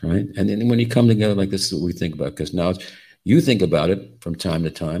important, right? And then when you come together like this, is what we think about. Because now you think about it from time to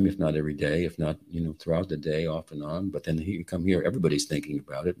time, if not every day, if not, throughout the day, off and on. But then you come here, everybody's thinking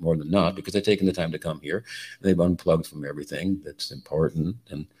about it more than not, because they've taken the time to come here. And they've unplugged from everything that's important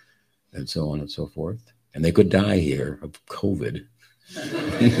and so on and so forth. And they could die here of COVID.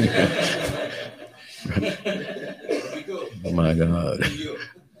 Oh my God.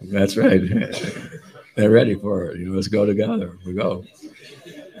 That's right. They're ready for it. Let's go together. We go.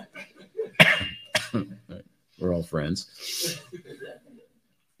 We're all friends.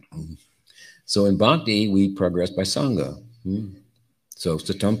 So in Bhakti, we progress by Sangha. So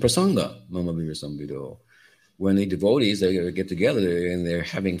Satam Prasanga, Mama Vira Samvido. When the devotees, they get together and they're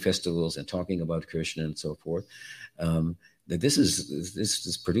having festivals and talking about Krishna and so forth,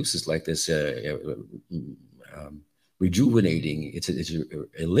 this produces like this rejuvenating. It's an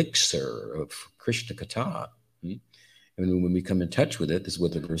elixir of Krishna Katha. And when we come in touch with it, this is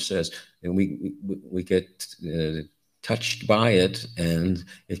what the verse says, and we get touched by it, and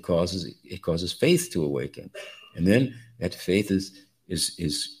it causes faith to awaken, and then that faith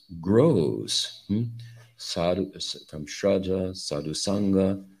grows. Sadhu from Shraddha, Sadhu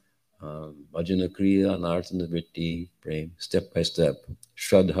Sangha, Bhajana Kriya, Anarthana Vritti, Prem, step by step.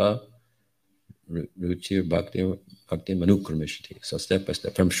 Shraddha, Ruchir, Bhakti, Manukramishti. So step by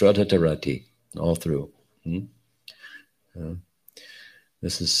step, from Shraddha to Rati, all through.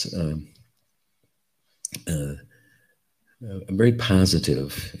 This is a very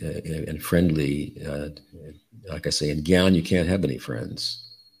positive and friendly, like I say, in Gyan, you can't have any friends.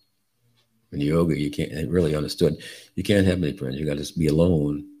 In yoga, you can't, really understood, you can't have any friends. You got to be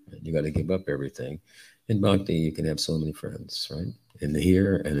alone. You got to give up everything. In Bhakti, you can have so many friends, right? In the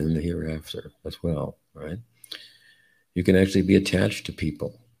here and in the hereafter as well, right? You can actually be attached to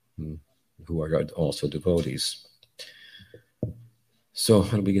people who are also devotees. So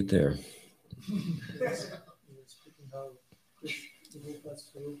how do we get there?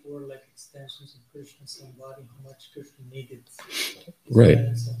 Or like extensions of Krishna's body, how much Krishna needed. Right.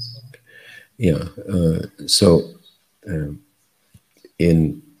 Yeah.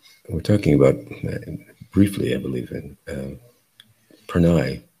 We're talking about briefly, I believe, in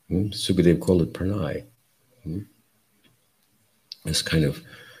pranay. Sukadev called it pranay. This kind of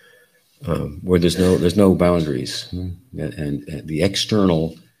where there's no boundaries, and the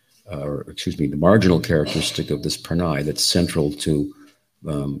external, the marginal characteristic of this pranay that's central to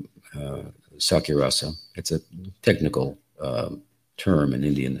Sakyarasa. It's a technical term in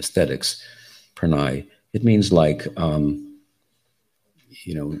Indian aesthetics. Pranay. It means like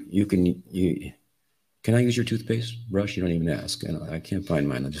can I use your toothpaste brush? You don't even ask. And I can't find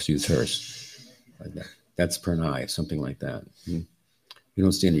mine. I'll just use hers. Like that. That's pranay, something like that. You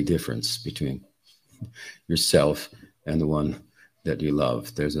don't see any difference between yourself and the one that you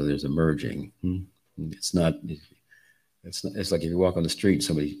love. There's a merging. It's like if you walk on the street and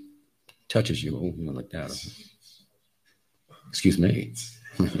somebody touches you, like that. Excuse me.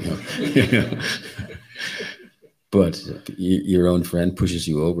 But your own friend pushes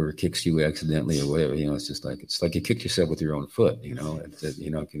you over, or kicks you accidentally, or whatever. It's like you kicked yourself with your own foot. You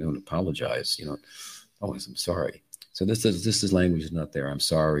don't apologize. Oh, I'm sorry. So this is language is not there. I'm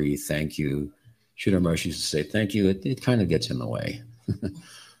sorry. Thank you. Sridhar Maharaj used to say thank you. It kind of gets in the way.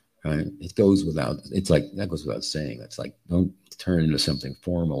 Right? It goes without. It's like that goes without saying. It's like don't turn into something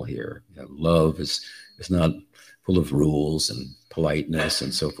formal here. Love is not full of rules and politeness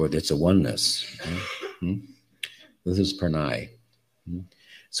and so forth. It's a oneness. This is pranay.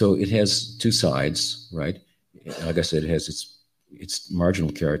 So it has two sides, right? Like I said, it has its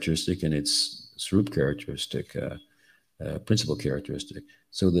marginal characteristic and its swarup characteristic, principal characteristic.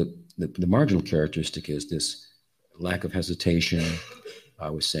 So the marginal characteristic is this lack of hesitation. I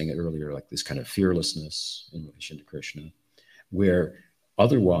was saying it earlier, like this kind of fearlessness in relation to Krishna, where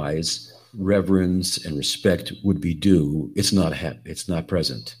otherwise reverence and respect would be due. It's not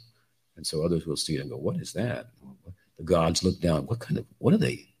present. And so others will see it and go, what is that? The gods look down. What are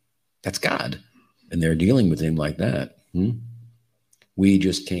they? That's God. And they're dealing with him like that. We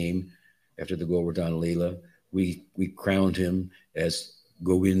just came after the Govardhana Lila. We crowned him as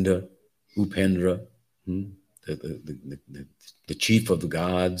Govinda, Upendra, the chief of the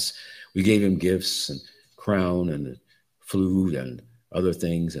gods. We gave him gifts and crown and flute and other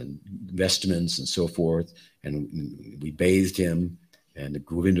things and vestments and so forth. And we bathed him. And the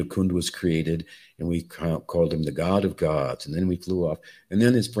Govinda Kund was created, and we called him the God of Gods. And then we flew off. And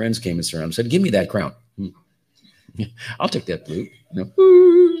then his friends came and surrounded him and said, give me that crown. I'll take that flute.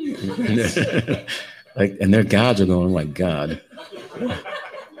 And their gods are going, oh my God.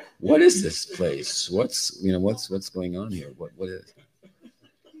 what is this place? What's going on here? What is?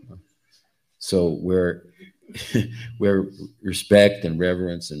 So where respect and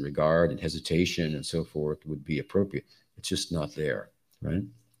reverence and regard and hesitation and so forth would be appropriate, it's just not there, right?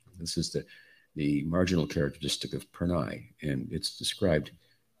 This is the marginal characteristic of pranay, and it's described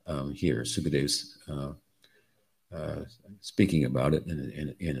here. Sukadev's speaking about it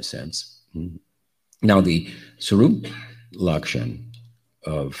in a sense. Now, the Sarup Lakshan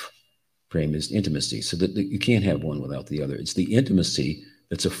of prema is intimacy, so that you can't have one without the other. It's the intimacy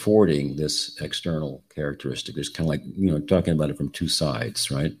that's affording this external characteristic. It's kind of like, talking about it from two sides,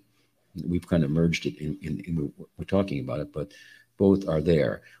 right? We've kind of merged it in we're talking about it, but both are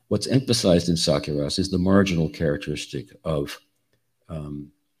there. What's emphasized in Sakya-rasa is the marginal characteristic of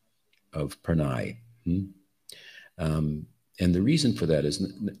pranay. And the reason for that is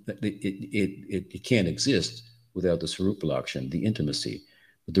that it can't exist without the Sarupa Lakshan, the intimacy.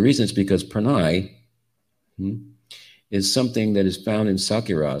 But the reason is because pranay is something that is found in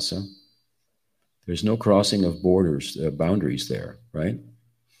Sakya-rasa. There's no crossing of boundaries there, right?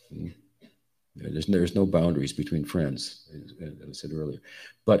 There's no boundaries between friends, as I said earlier.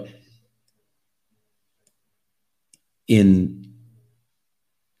 But in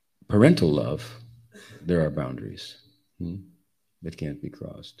parental love, there are boundaries that can't be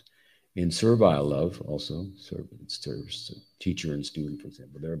crossed. In servile love, also, serves teacher and student, for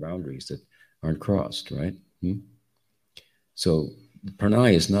example, there are boundaries that aren't crossed, right? So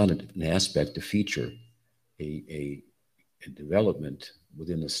pranay is not an aspect, a feature, a development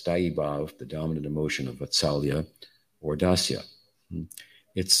within the sthayi bhav, the dominant emotion of vatsalya or dasya.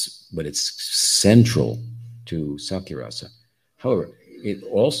 But it's central to Sakya-rasa. However, it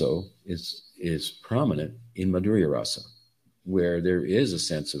also is prominent in Madhurya rasa, where there is a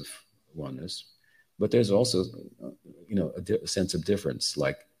sense of oneness, but there's also a sense of difference.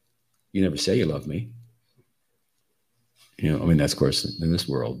 Like, you never say you love me. That's of course in this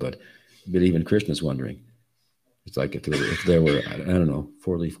world, but even Krishna's wondering. It's like if there were, I don't know,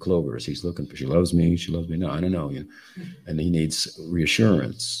 4-leaf clovers, he's looking for, she loves me, no, I don't know, and he needs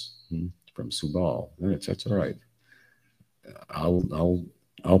reassurance from Subal. That's all right.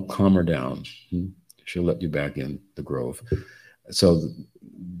 I'll calm her down. She'll let you back in the grove. So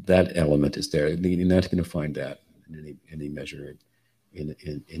that element is there. You're not going to find that in any measure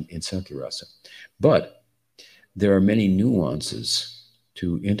in Sakya-rasa. But there are many nuances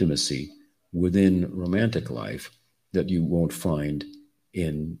to intimacy within romantic life that you won't find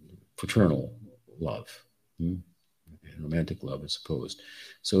in fraternal love. In romantic love is opposed.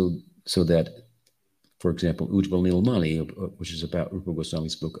 So that, for example, Ujjval Nilamani, which is about Rupa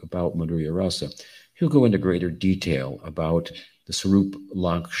Goswami's book about Madhurya Rasa, he'll go into greater detail about the Sarup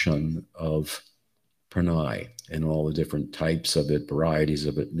Lakshan of pranay and all the different types of it, varieties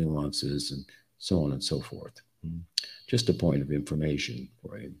of it, nuances, and so on and so forth. Just a point of information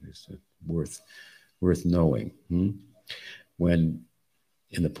for you. It's worth knowing. When,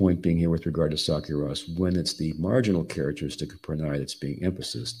 and the point being here with regard to Sakya-rasa, when it's the marginal characteristic of pranay that's being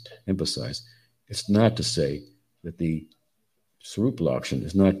emphasized, it's not to say that the Sarup Lakshan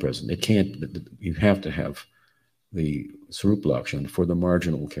is not present. It can't. You have to have the Sarup Lakshan for the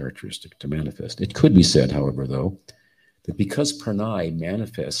marginal characteristic to manifest. It could be said, however, though, that because pranay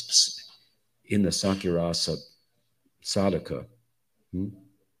manifests in the Sakya-rasa Sadhaka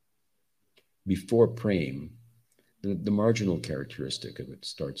before prem, the marginal characteristic of it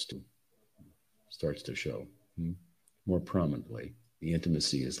starts to show more prominently. The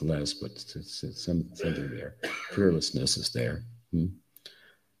intimacy is less, but it's something there. Fearlessness is there, and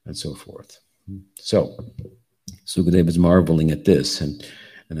so forth. So Sukadeva is marveling at this, and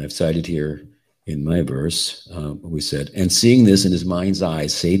I've cited here in my verse, we said, and seeing this in his mind's eye,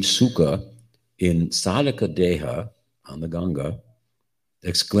 sage Sukha in Sadhaka Deha on the Ganga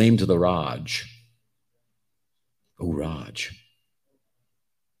exclaimed to the Raj, "O Raj,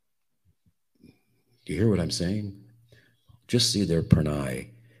 do you hear what I'm saying? Just see their pranay.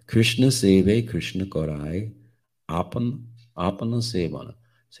 Krishna seve, Krishna korai, apana sevana.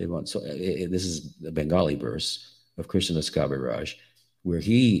 So this is the Bengali verse of Krishnadas Kaviraj, where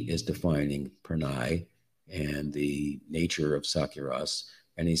he is defining pranay and the nature of Sakya-rasa,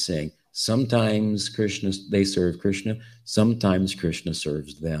 and he's saying, sometimes they serve Krishna, sometimes Krishna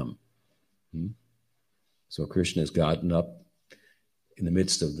serves them. So Krishna has gotten up in the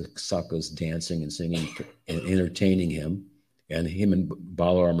midst of the sakas dancing and singing and entertaining him, and him and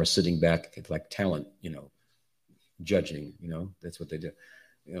Balaram are sitting back like talent, judging, that's what they do.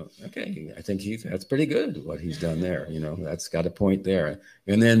 Okay, I think that's pretty good what he's done there. That's got a point there.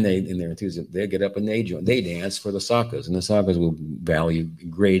 And then in their enthusiasm, they get up and they dance for the Sakas, and the Sakas will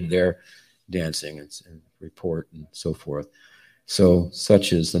grade their dancing and report and so forth. So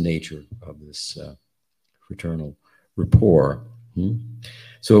such is the nature of this fraternal rapport.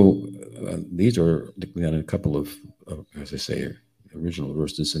 So these are a couple of, as I say, original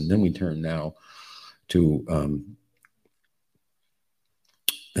verses, and then we turn now to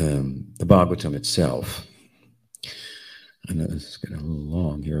the Bhagavatam itself. I know this is getting a little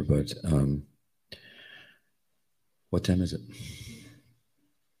long here, but what time is it?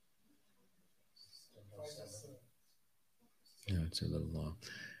 Yeah, it's a little long.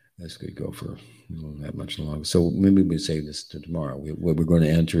 This could go for not that much longer. So maybe we save this to tomorrow. What we're going to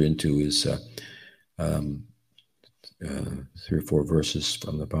enter into is 3 or 4 verses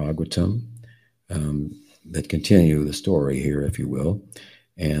from the Bhagavatam that continue the story here, if you will.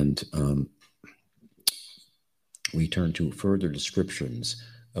 And we turn to further descriptions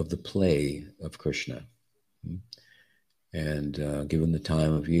of the play of Krishna. And given the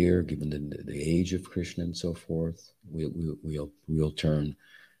time of year, given the age of Krishna and so forth, we'll turn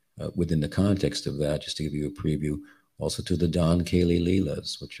within the context of that, just to give you a preview, also to the Dan Keli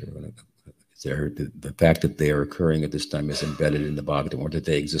Leelas, which are the fact that they are occurring at this time is embedded in the Bhagavatam, or that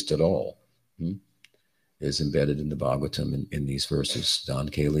they exist at all, is embedded in the Bhagavatam in these verses. Dan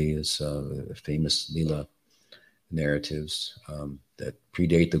Keli is famous Leela narratives that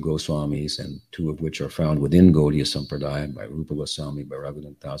predate the Goswamis, and 2 of which are found within Gaudiya Sampradaya by Rupa Goswami, by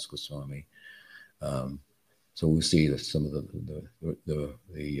Raghunath Das Goswami. So we see that some of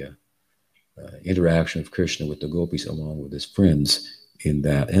the interaction of Krishna with the gopis along with his friends in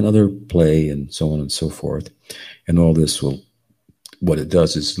that, and other play and so on and so forth. And all this what it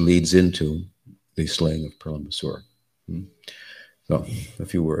does is leads into the slaying of Pralambasura. So a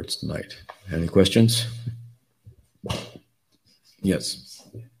few words tonight. Any questions? Yes.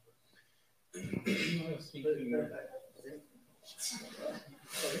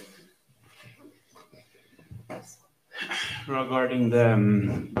 Regarding the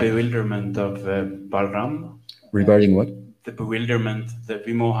bewilderment of Balaram. Regarding what? The bewilderment, the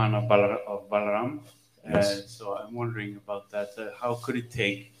vimohan of Balaram. Yes. So I'm wondering about that. How could it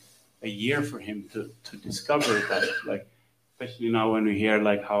take a year for him to discover that? Like, especially now when we hear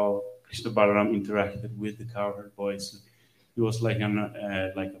like how Krishna Balaram interacted with the cowherd boys. He was like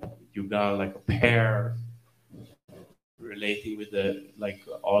a yuga, like a pair, relating with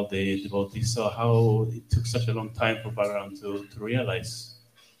all the devotees. So how it took such a long time for Balaram to realize?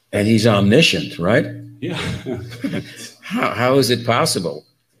 And he's omniscient, right? Yeah. How is it possible?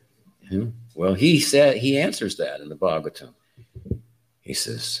 Well, he answers that in the Bhagavatam. He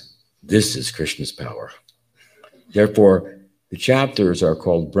says, "This is Krishna's power." Therefore, the chapters are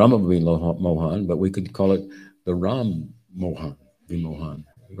called Brahma Vimohan, but we could call it the Ram Mohan, Vimohan,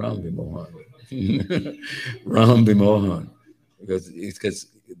 Ram Vimohan, Ram Vimohan, because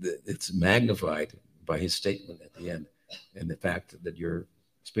it's magnified by his statement at the end, and the fact that you're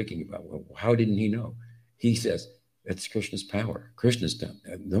speaking about. Well, how didn't he know? He says it's Krishna's power. Krishna's done.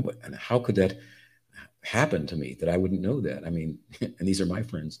 And how could that happen to me that I wouldn't know that? I mean, and these are my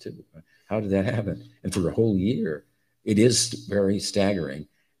friends too. How did that happen? And for a whole year, it is very staggering.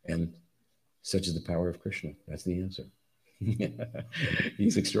 And such is the power of Krishna. That's the answer.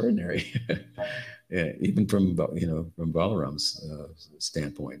 He's extraordinary, even from Balaram's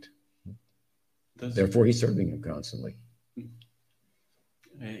standpoint. Therefore, he's serving him constantly.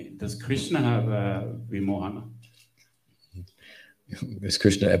 Does Krishna have vimohana? Is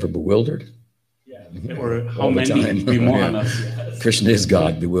Krishna ever bewildered? Yeah. Or how many vimohanas? Yeah. Krishna is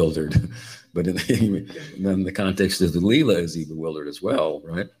God bewildered, but in the context of the Leela, is he bewildered as well,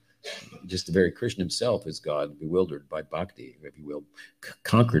 right? Just the very Krishna himself is God bewildered by bhakti, if you will,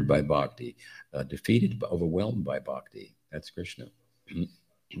 conquered by bhakti, defeated, overwhelmed by bhakti. That's Krishna.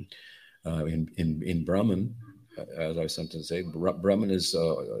 In Brahman, as I sometimes say, Brahman is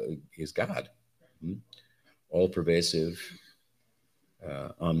God, all pervasive,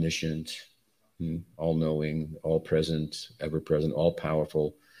 omniscient, all-knowing, all-present, ever-present,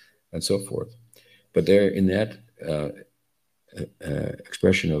 all-powerful, and so forth. But there, in that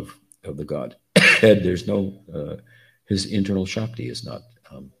expression of the God, there's no, his internal Shakti is not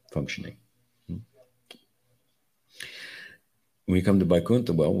functioning. When we come to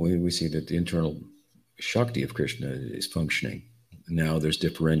Vaikuntha, well, we see that the internal Shakti of Krishna is functioning. Now there's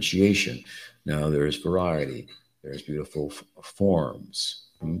differentiation. Now there's variety. There's beautiful forms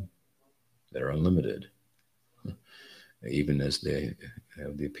that are unlimited, even as they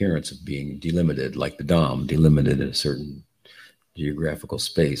have the appearance of being delimited, like the Dham, delimited in a certain geographical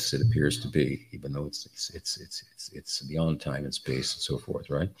space it appears to be, even though it's beyond time and space and so forth,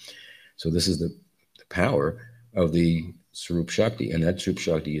 right? So this is the power of the Sarup Shakti, and that Sarup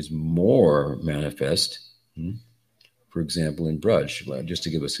Shakti is more manifest. For example, in Braj, just to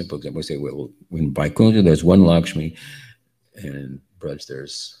give a simple example, we say, well, in Vaikuntha there's one Lakshmi, and in Braj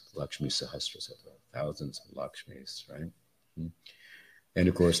there's Lakshmi Sahasras, thousands of Lakshmis, right? And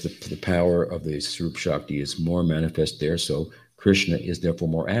of course, the power of the Sarup Shakti is more manifest there, so Krishna is therefore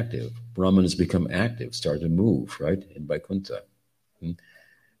more active. Brahman has become active, started to move, right, in Vaikuntha.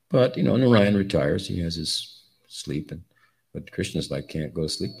 But, Narayan retires, he has his sleep, but Krishna's like, can't go to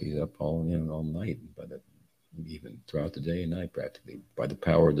sleep, he's up all night, even throughout the day and night practically, by the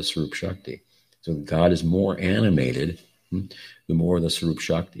power of the Sarup Shakti. So God is more animated, the more the Sarup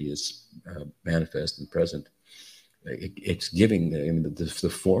Shakti is manifest and present. It's giving, the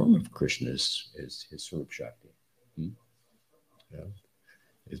form of Krishna is his Sarup Shakti.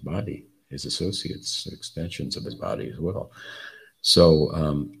 His body, his associates, extensions of his body as well. So,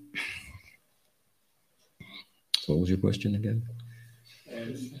 what was your question again?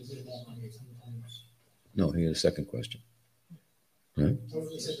 No, he had a second question. Right?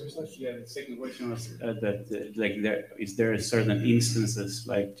 Yeah, the second question was is there certain instances,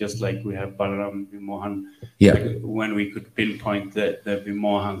 just like we have Balaram Vimohan, when we could pinpoint the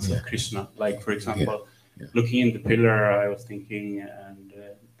Vimohans of Krishna? Like, for example, looking in the pillar, I was thinking, and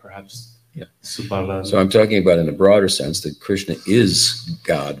perhaps Subala. So I'm talking about in a broader sense that Krishna is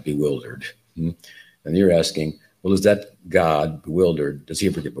God bewildered. And you're asking, well, is that God bewildered? Does he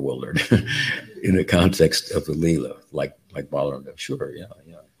ever get bewildered in the context of the Leela, like Balaram? Sure, yeah.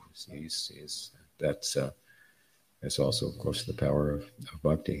 That's also, of course, the power of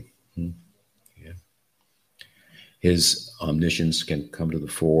bhakti. Yeah. His omniscience can come to the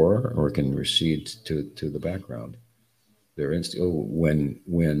fore or can recede to the background. There is when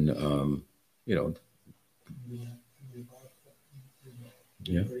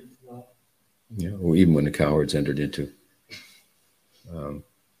or even when the cowards entered into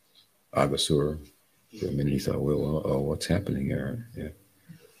Agasur, he thought, well, what's happening here? Yeah.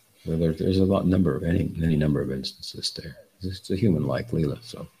 Well, there's any number of instances there. It's a human-like Leela,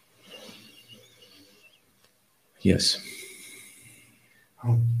 so. Yes.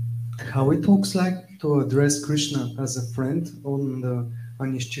 How it looks like to address Krishna as a friend on the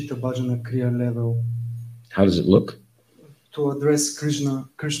Anishchita Bhajana Kriya level? How does it look? To address Krishna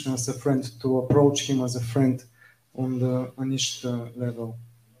as a friend, to approach him as a friend on the Anishchita level?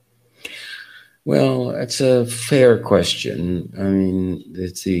 Well, that's a fair question. I mean,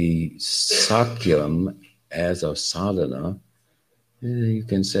 it's the Sakyam as a sadhana, you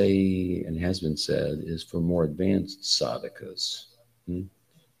can say, and has been said, is for more advanced sadhakas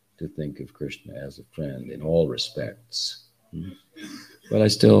to think of Krishna as a friend in all respects. But I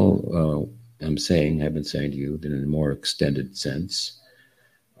still have been saying to you that in a more extended sense,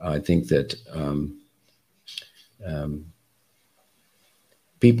 I think that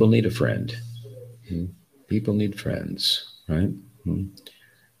people need a friend. People need friends, right?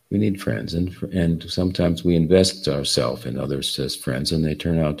 We need friends, and sometimes we invest ourselves in others as friends, and they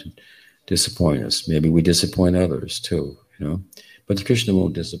turn out to disappoint us. Maybe we disappoint others too, But Krishna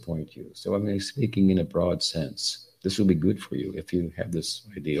won't disappoint you. So I'm speaking in a broad sense. This will be good for you if you have this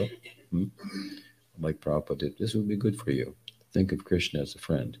ideal. Like Prabhupada did, this will be good for you. Think of Krishna as a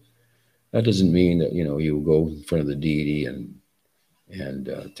friend. That doesn't mean that you go in front of the deity and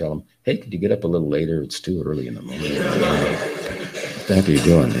tell him, hey, could you get up a little later? It's too early in the morning. What the heck are you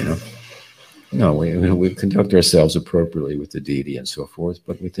doing, No, we conduct ourselves appropriately with the deity and so forth,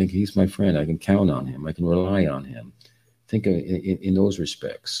 but we think he's my friend. I can count on him. I can rely on him. Think of in those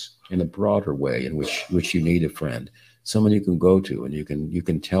respects, in a broader way in which you need a friend, someone you can go to and you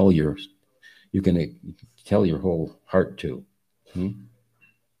can tell your whole heart to,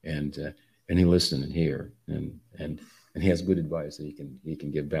 and he listen and hear and he has good advice that he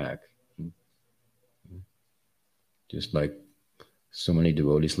can give back. Just like so many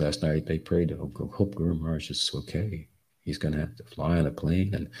devotees last night, they prayed, hope Guru Maharaj is okay. He's going to have to fly on a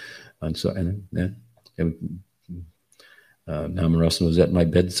plane, Namarasa was at my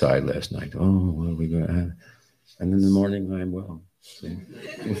bedside last night. Oh, what are we going to have? And in the morning, I'm well.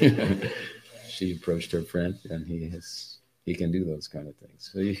 She approached her friend, and he can do those kind of things.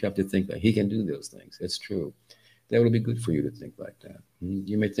 So you have to think that he can do those things. It's true. That would be good for you to think like that.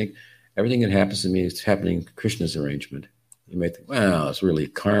 You may think everything that happens to me is happening in Krishna's arrangement. You may think, well, it's really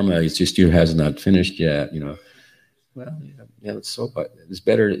karma. It's just you has not finished yet. Well, it's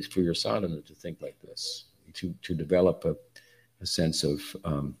better for your sadhana to think like this, to develop a sense of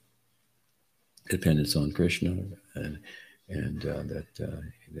dependence on Krishna and that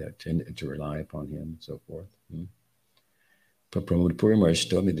to rely upon him and so forth. But Pramod Maharaj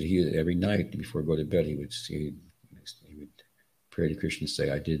told me that he every night before he go to bed he would pray to Krishna and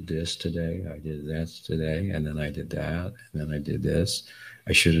say, I did this today, I did that today, and then I did that, and then I did this.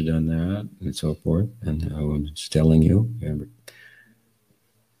 I should have done that, and so forth. And I was telling you,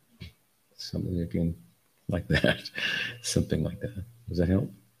 something like that, something like that. Does that help?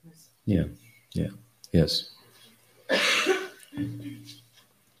 Yes. Yeah. Yes.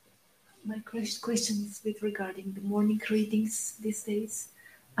 My question is regarding the morning readings these days.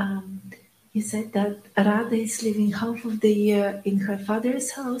 You said that Radha is living half of the year in her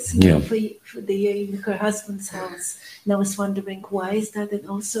father's house, and half of the year in her husband's house. And I was wondering why is that, and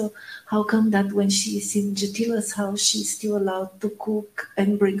also how come that when she is in Jatila's house, she's still allowed to cook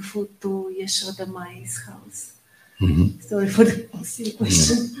and bring food to Yashoda Mai's house? Sorry for the silly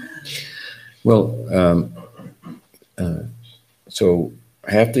question. Well, so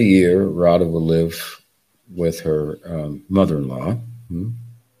half the year Radha will live with her mother-in-law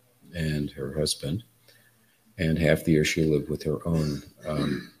and her husband, and half the year she'll live with her own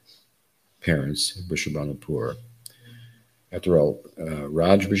parents, Vrishabhanupur. After all,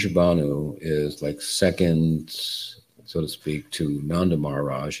 Raj Vrishabhanu is like second, so to speak, to Nanda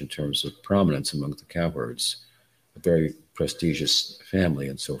Maharaj in terms of prominence among the cowherds, a very prestigious family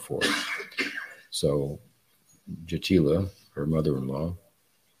and so forth. So Jatila, her mother-in-law,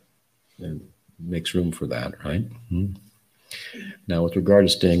 makes room for that, right? Now, with regard to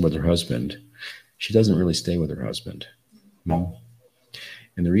staying with her husband, she doesn't really stay with her husband. And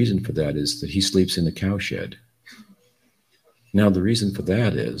the reason for that is that he sleeps in the cowshed. Now, the reason for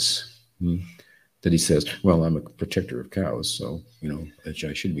that is that he says, well, I'm a protector of cows, so,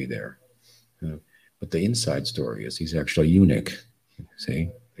 I should be there. But the inside story is he's actually a eunuch, see?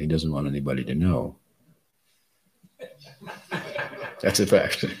 He doesn't want anybody to know. That's a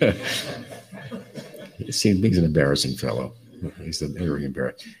fact. He's an embarrassing fellow. He's very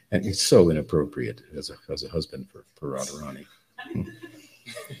embarrassed. And it's so inappropriate as a husband for Radharani.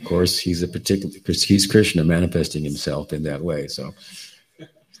 Of course, he's Krishna manifesting himself in that way, so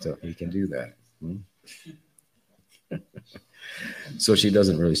he can do that. So she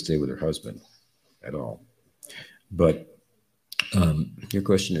doesn't really stay with her husband at all. But your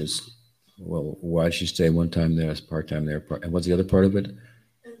question is, well, why did she stay one time there, part-time there, and what's the other part of it?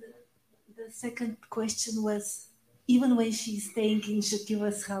 The second question was, even when she's staying in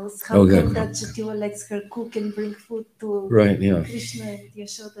Jatila's house, how come that Jatila lets her cook and bring food to Krishna and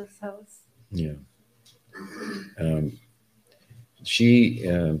Yashoda's house? Yeah.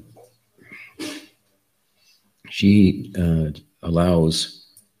 She allows,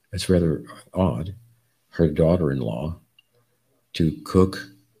 it's rather odd, her daughter-in-law to cook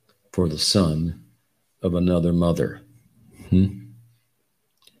for the son of another mother.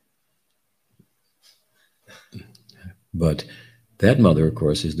 But that mother, of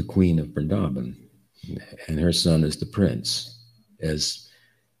course, is the queen of Vrindavan, and her son is the prince. As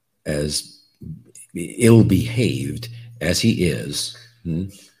ill-behaved as he is,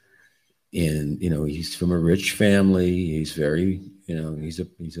 he's from a rich family. He's very, he's a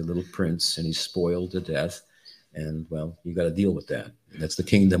little prince, and he's spoiled to death. And well, you got to deal with that. That's the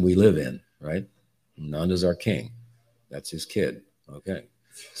kingdom we live in, right? Nanda's our king. That's his kid. Okay,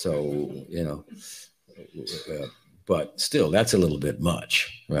 so but still, that's a little bit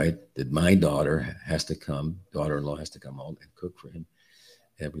much, right? That my daughter-in-law has to come home and cook for him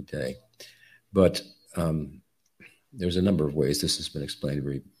every day. But there's a number of ways this has been explained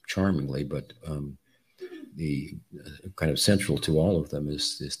very charmingly, but the kind of central to all of them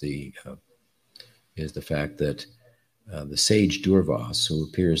is the fact that the sage Durvas, who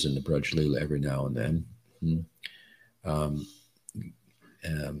appears in the Braj Lila every now and then,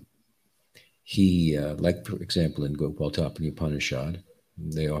 he, like for example in Gopal Tapani Upanishad,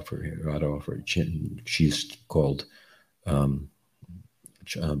 Radha offered, she's called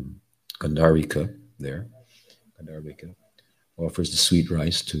Gandharvika there. Gandharvika offers the sweet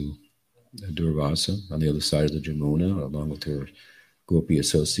rice to Durvasa on the other side of the Jamuna, along with her Gopi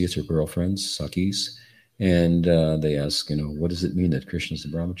associates, her girlfriends, Sakis, and they ask, what does it mean that Krishna is a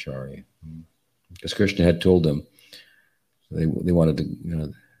brahmachari? Because Krishna had told them, they wanted to,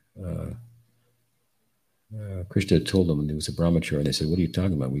 Krishna had told them he was a brahmachari, and they said, what are you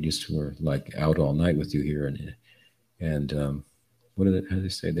talking about? We just were like out all night with you here, and how did they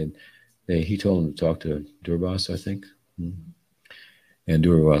say? He told them to talk to Durvasa, I think, and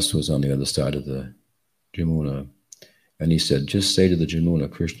Durvasa was on the other side of the Jamuna. And he said, just say to the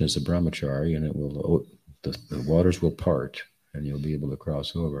Jamuna, Krishna is a brahmachari, and the waters will part, and you'll be able to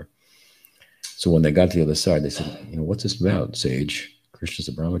cross over. So when they got to the other side, they said, what's this about, sage? Krishna's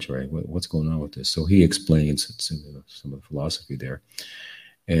a brahmachari. What's going on with this? So he explains some of the philosophy there.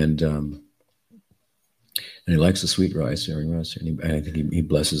 And he likes the sweet rice very much. And I think he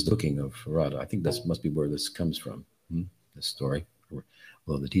blesses the cooking of Radha. I think that must be where this comes from, this story.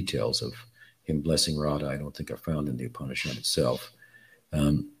 Although the details of him blessing Radha, I don't think are found in the Upanishad itself.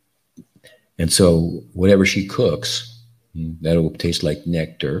 And so whatever she cooks, that will taste like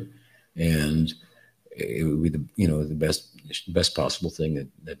nectar, and it would be the best possible thing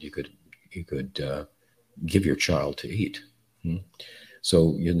that you could give your child to eat.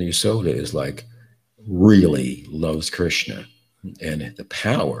 So Yasoda is like really loves Krishna, and the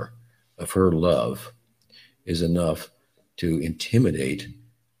power of her love is enough to intimidate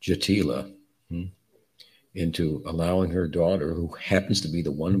Jatila into allowing her daughter, who happens to be the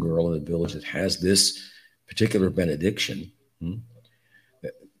one girl in the village that has this particular benediction,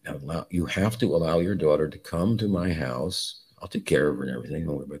 you have to allow your daughter to come to my house. I'll take care of her and everything,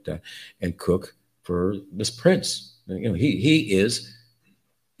 don't worry about that, and cook for this prince. He is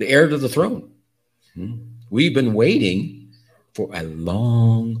the heir to the throne. We've been waiting for a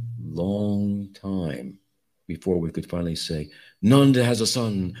long, long time before we could finally say, Nanda has a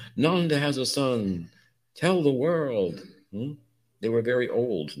son, Nanda has a son. Tell the world. They were very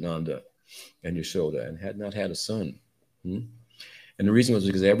old, Nanda and Yashoda, and had not had a son. And the reason was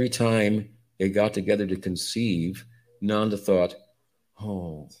because every time they got together to conceive, Nanda thought,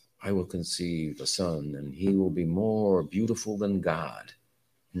 oh, I will conceive a son, and he will be more beautiful than God,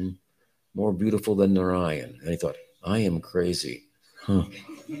 more beautiful than Narayan. And he thought, I am crazy. And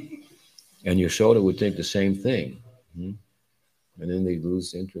Yashoda would think the same thing. And then they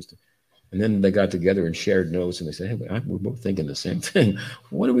lose interest. And then they got together and shared notes, and they said, hey, we're both thinking the same thing.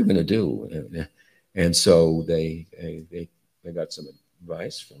 What are we going to do? And so they got some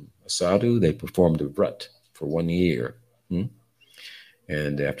advice from a sadhu. They performed a vrat for 1 year.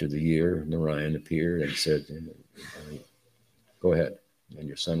 And after the year, Narayan appeared and said, go ahead, and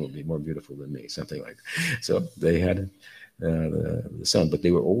your son will be more beautiful than me, something like that. So they had the son, but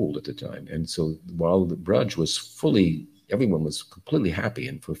they were old at the time. And so while the Braj was fully, everyone was completely happy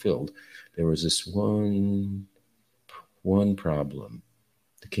and fulfilled, there was this one problem.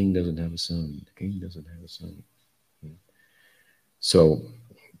 The king doesn't have a son. The king doesn't have a son. So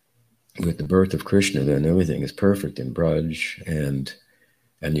with the birth of Krishna, then everything is perfect in Braj, and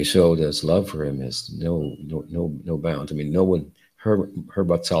Yashoda's love for him has no bounds. I mean, no one, her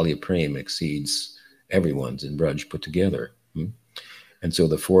Vatsalya Prem exceeds everyone's in Braj put together. And so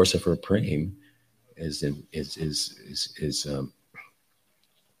the force of her Prem is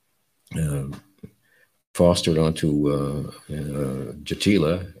fostered onto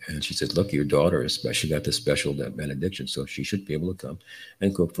Jatila, and she said, look, your daughter is special. She got this special benediction, so she should be able to come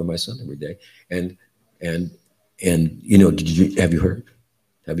and cook for my son every day. And have you heard?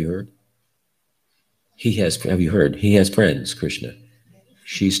 Have you heard? Have you heard? He has friends, Krishna.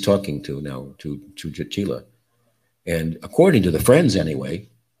 She's talking to Jatila. And according to the friends anyway,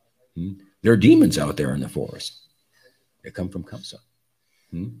 there are demons out there in the forest. They come from Kamsa.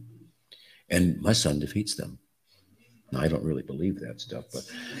 And my son defeats them. Now, I don't really believe that stuff, but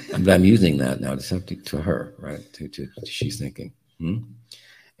I'm using that now to her, right? To she's thinking.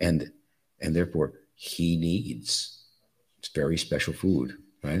 And therefore, he needs very special food,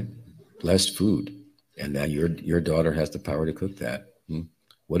 right? Blessed food. And now your daughter has the power to cook that.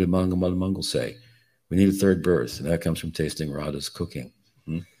 What did Mangal say? We need a third birth, and that comes from tasting Radha's cooking.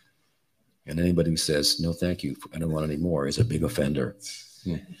 And anybody who says, no, thank you, I don't want any more, is a big offender.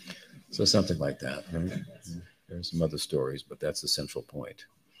 So something like that, right? There's some other stories, but that's the central point.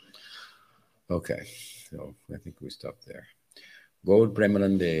 Okay, so I think we stop there. Gaur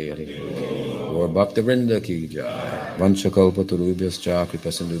Premanande, Gaur Bhakta Vrinda Ki Jai, Vanchakalpa Turubhyascha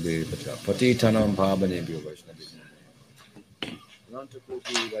Kripasindubhe Pacha, Patitanam Pavanebhyo Vaishnavibhyo,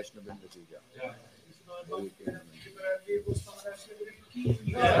 Nantakopi Vaishnavibhyo Ki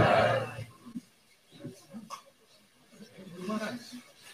Jai.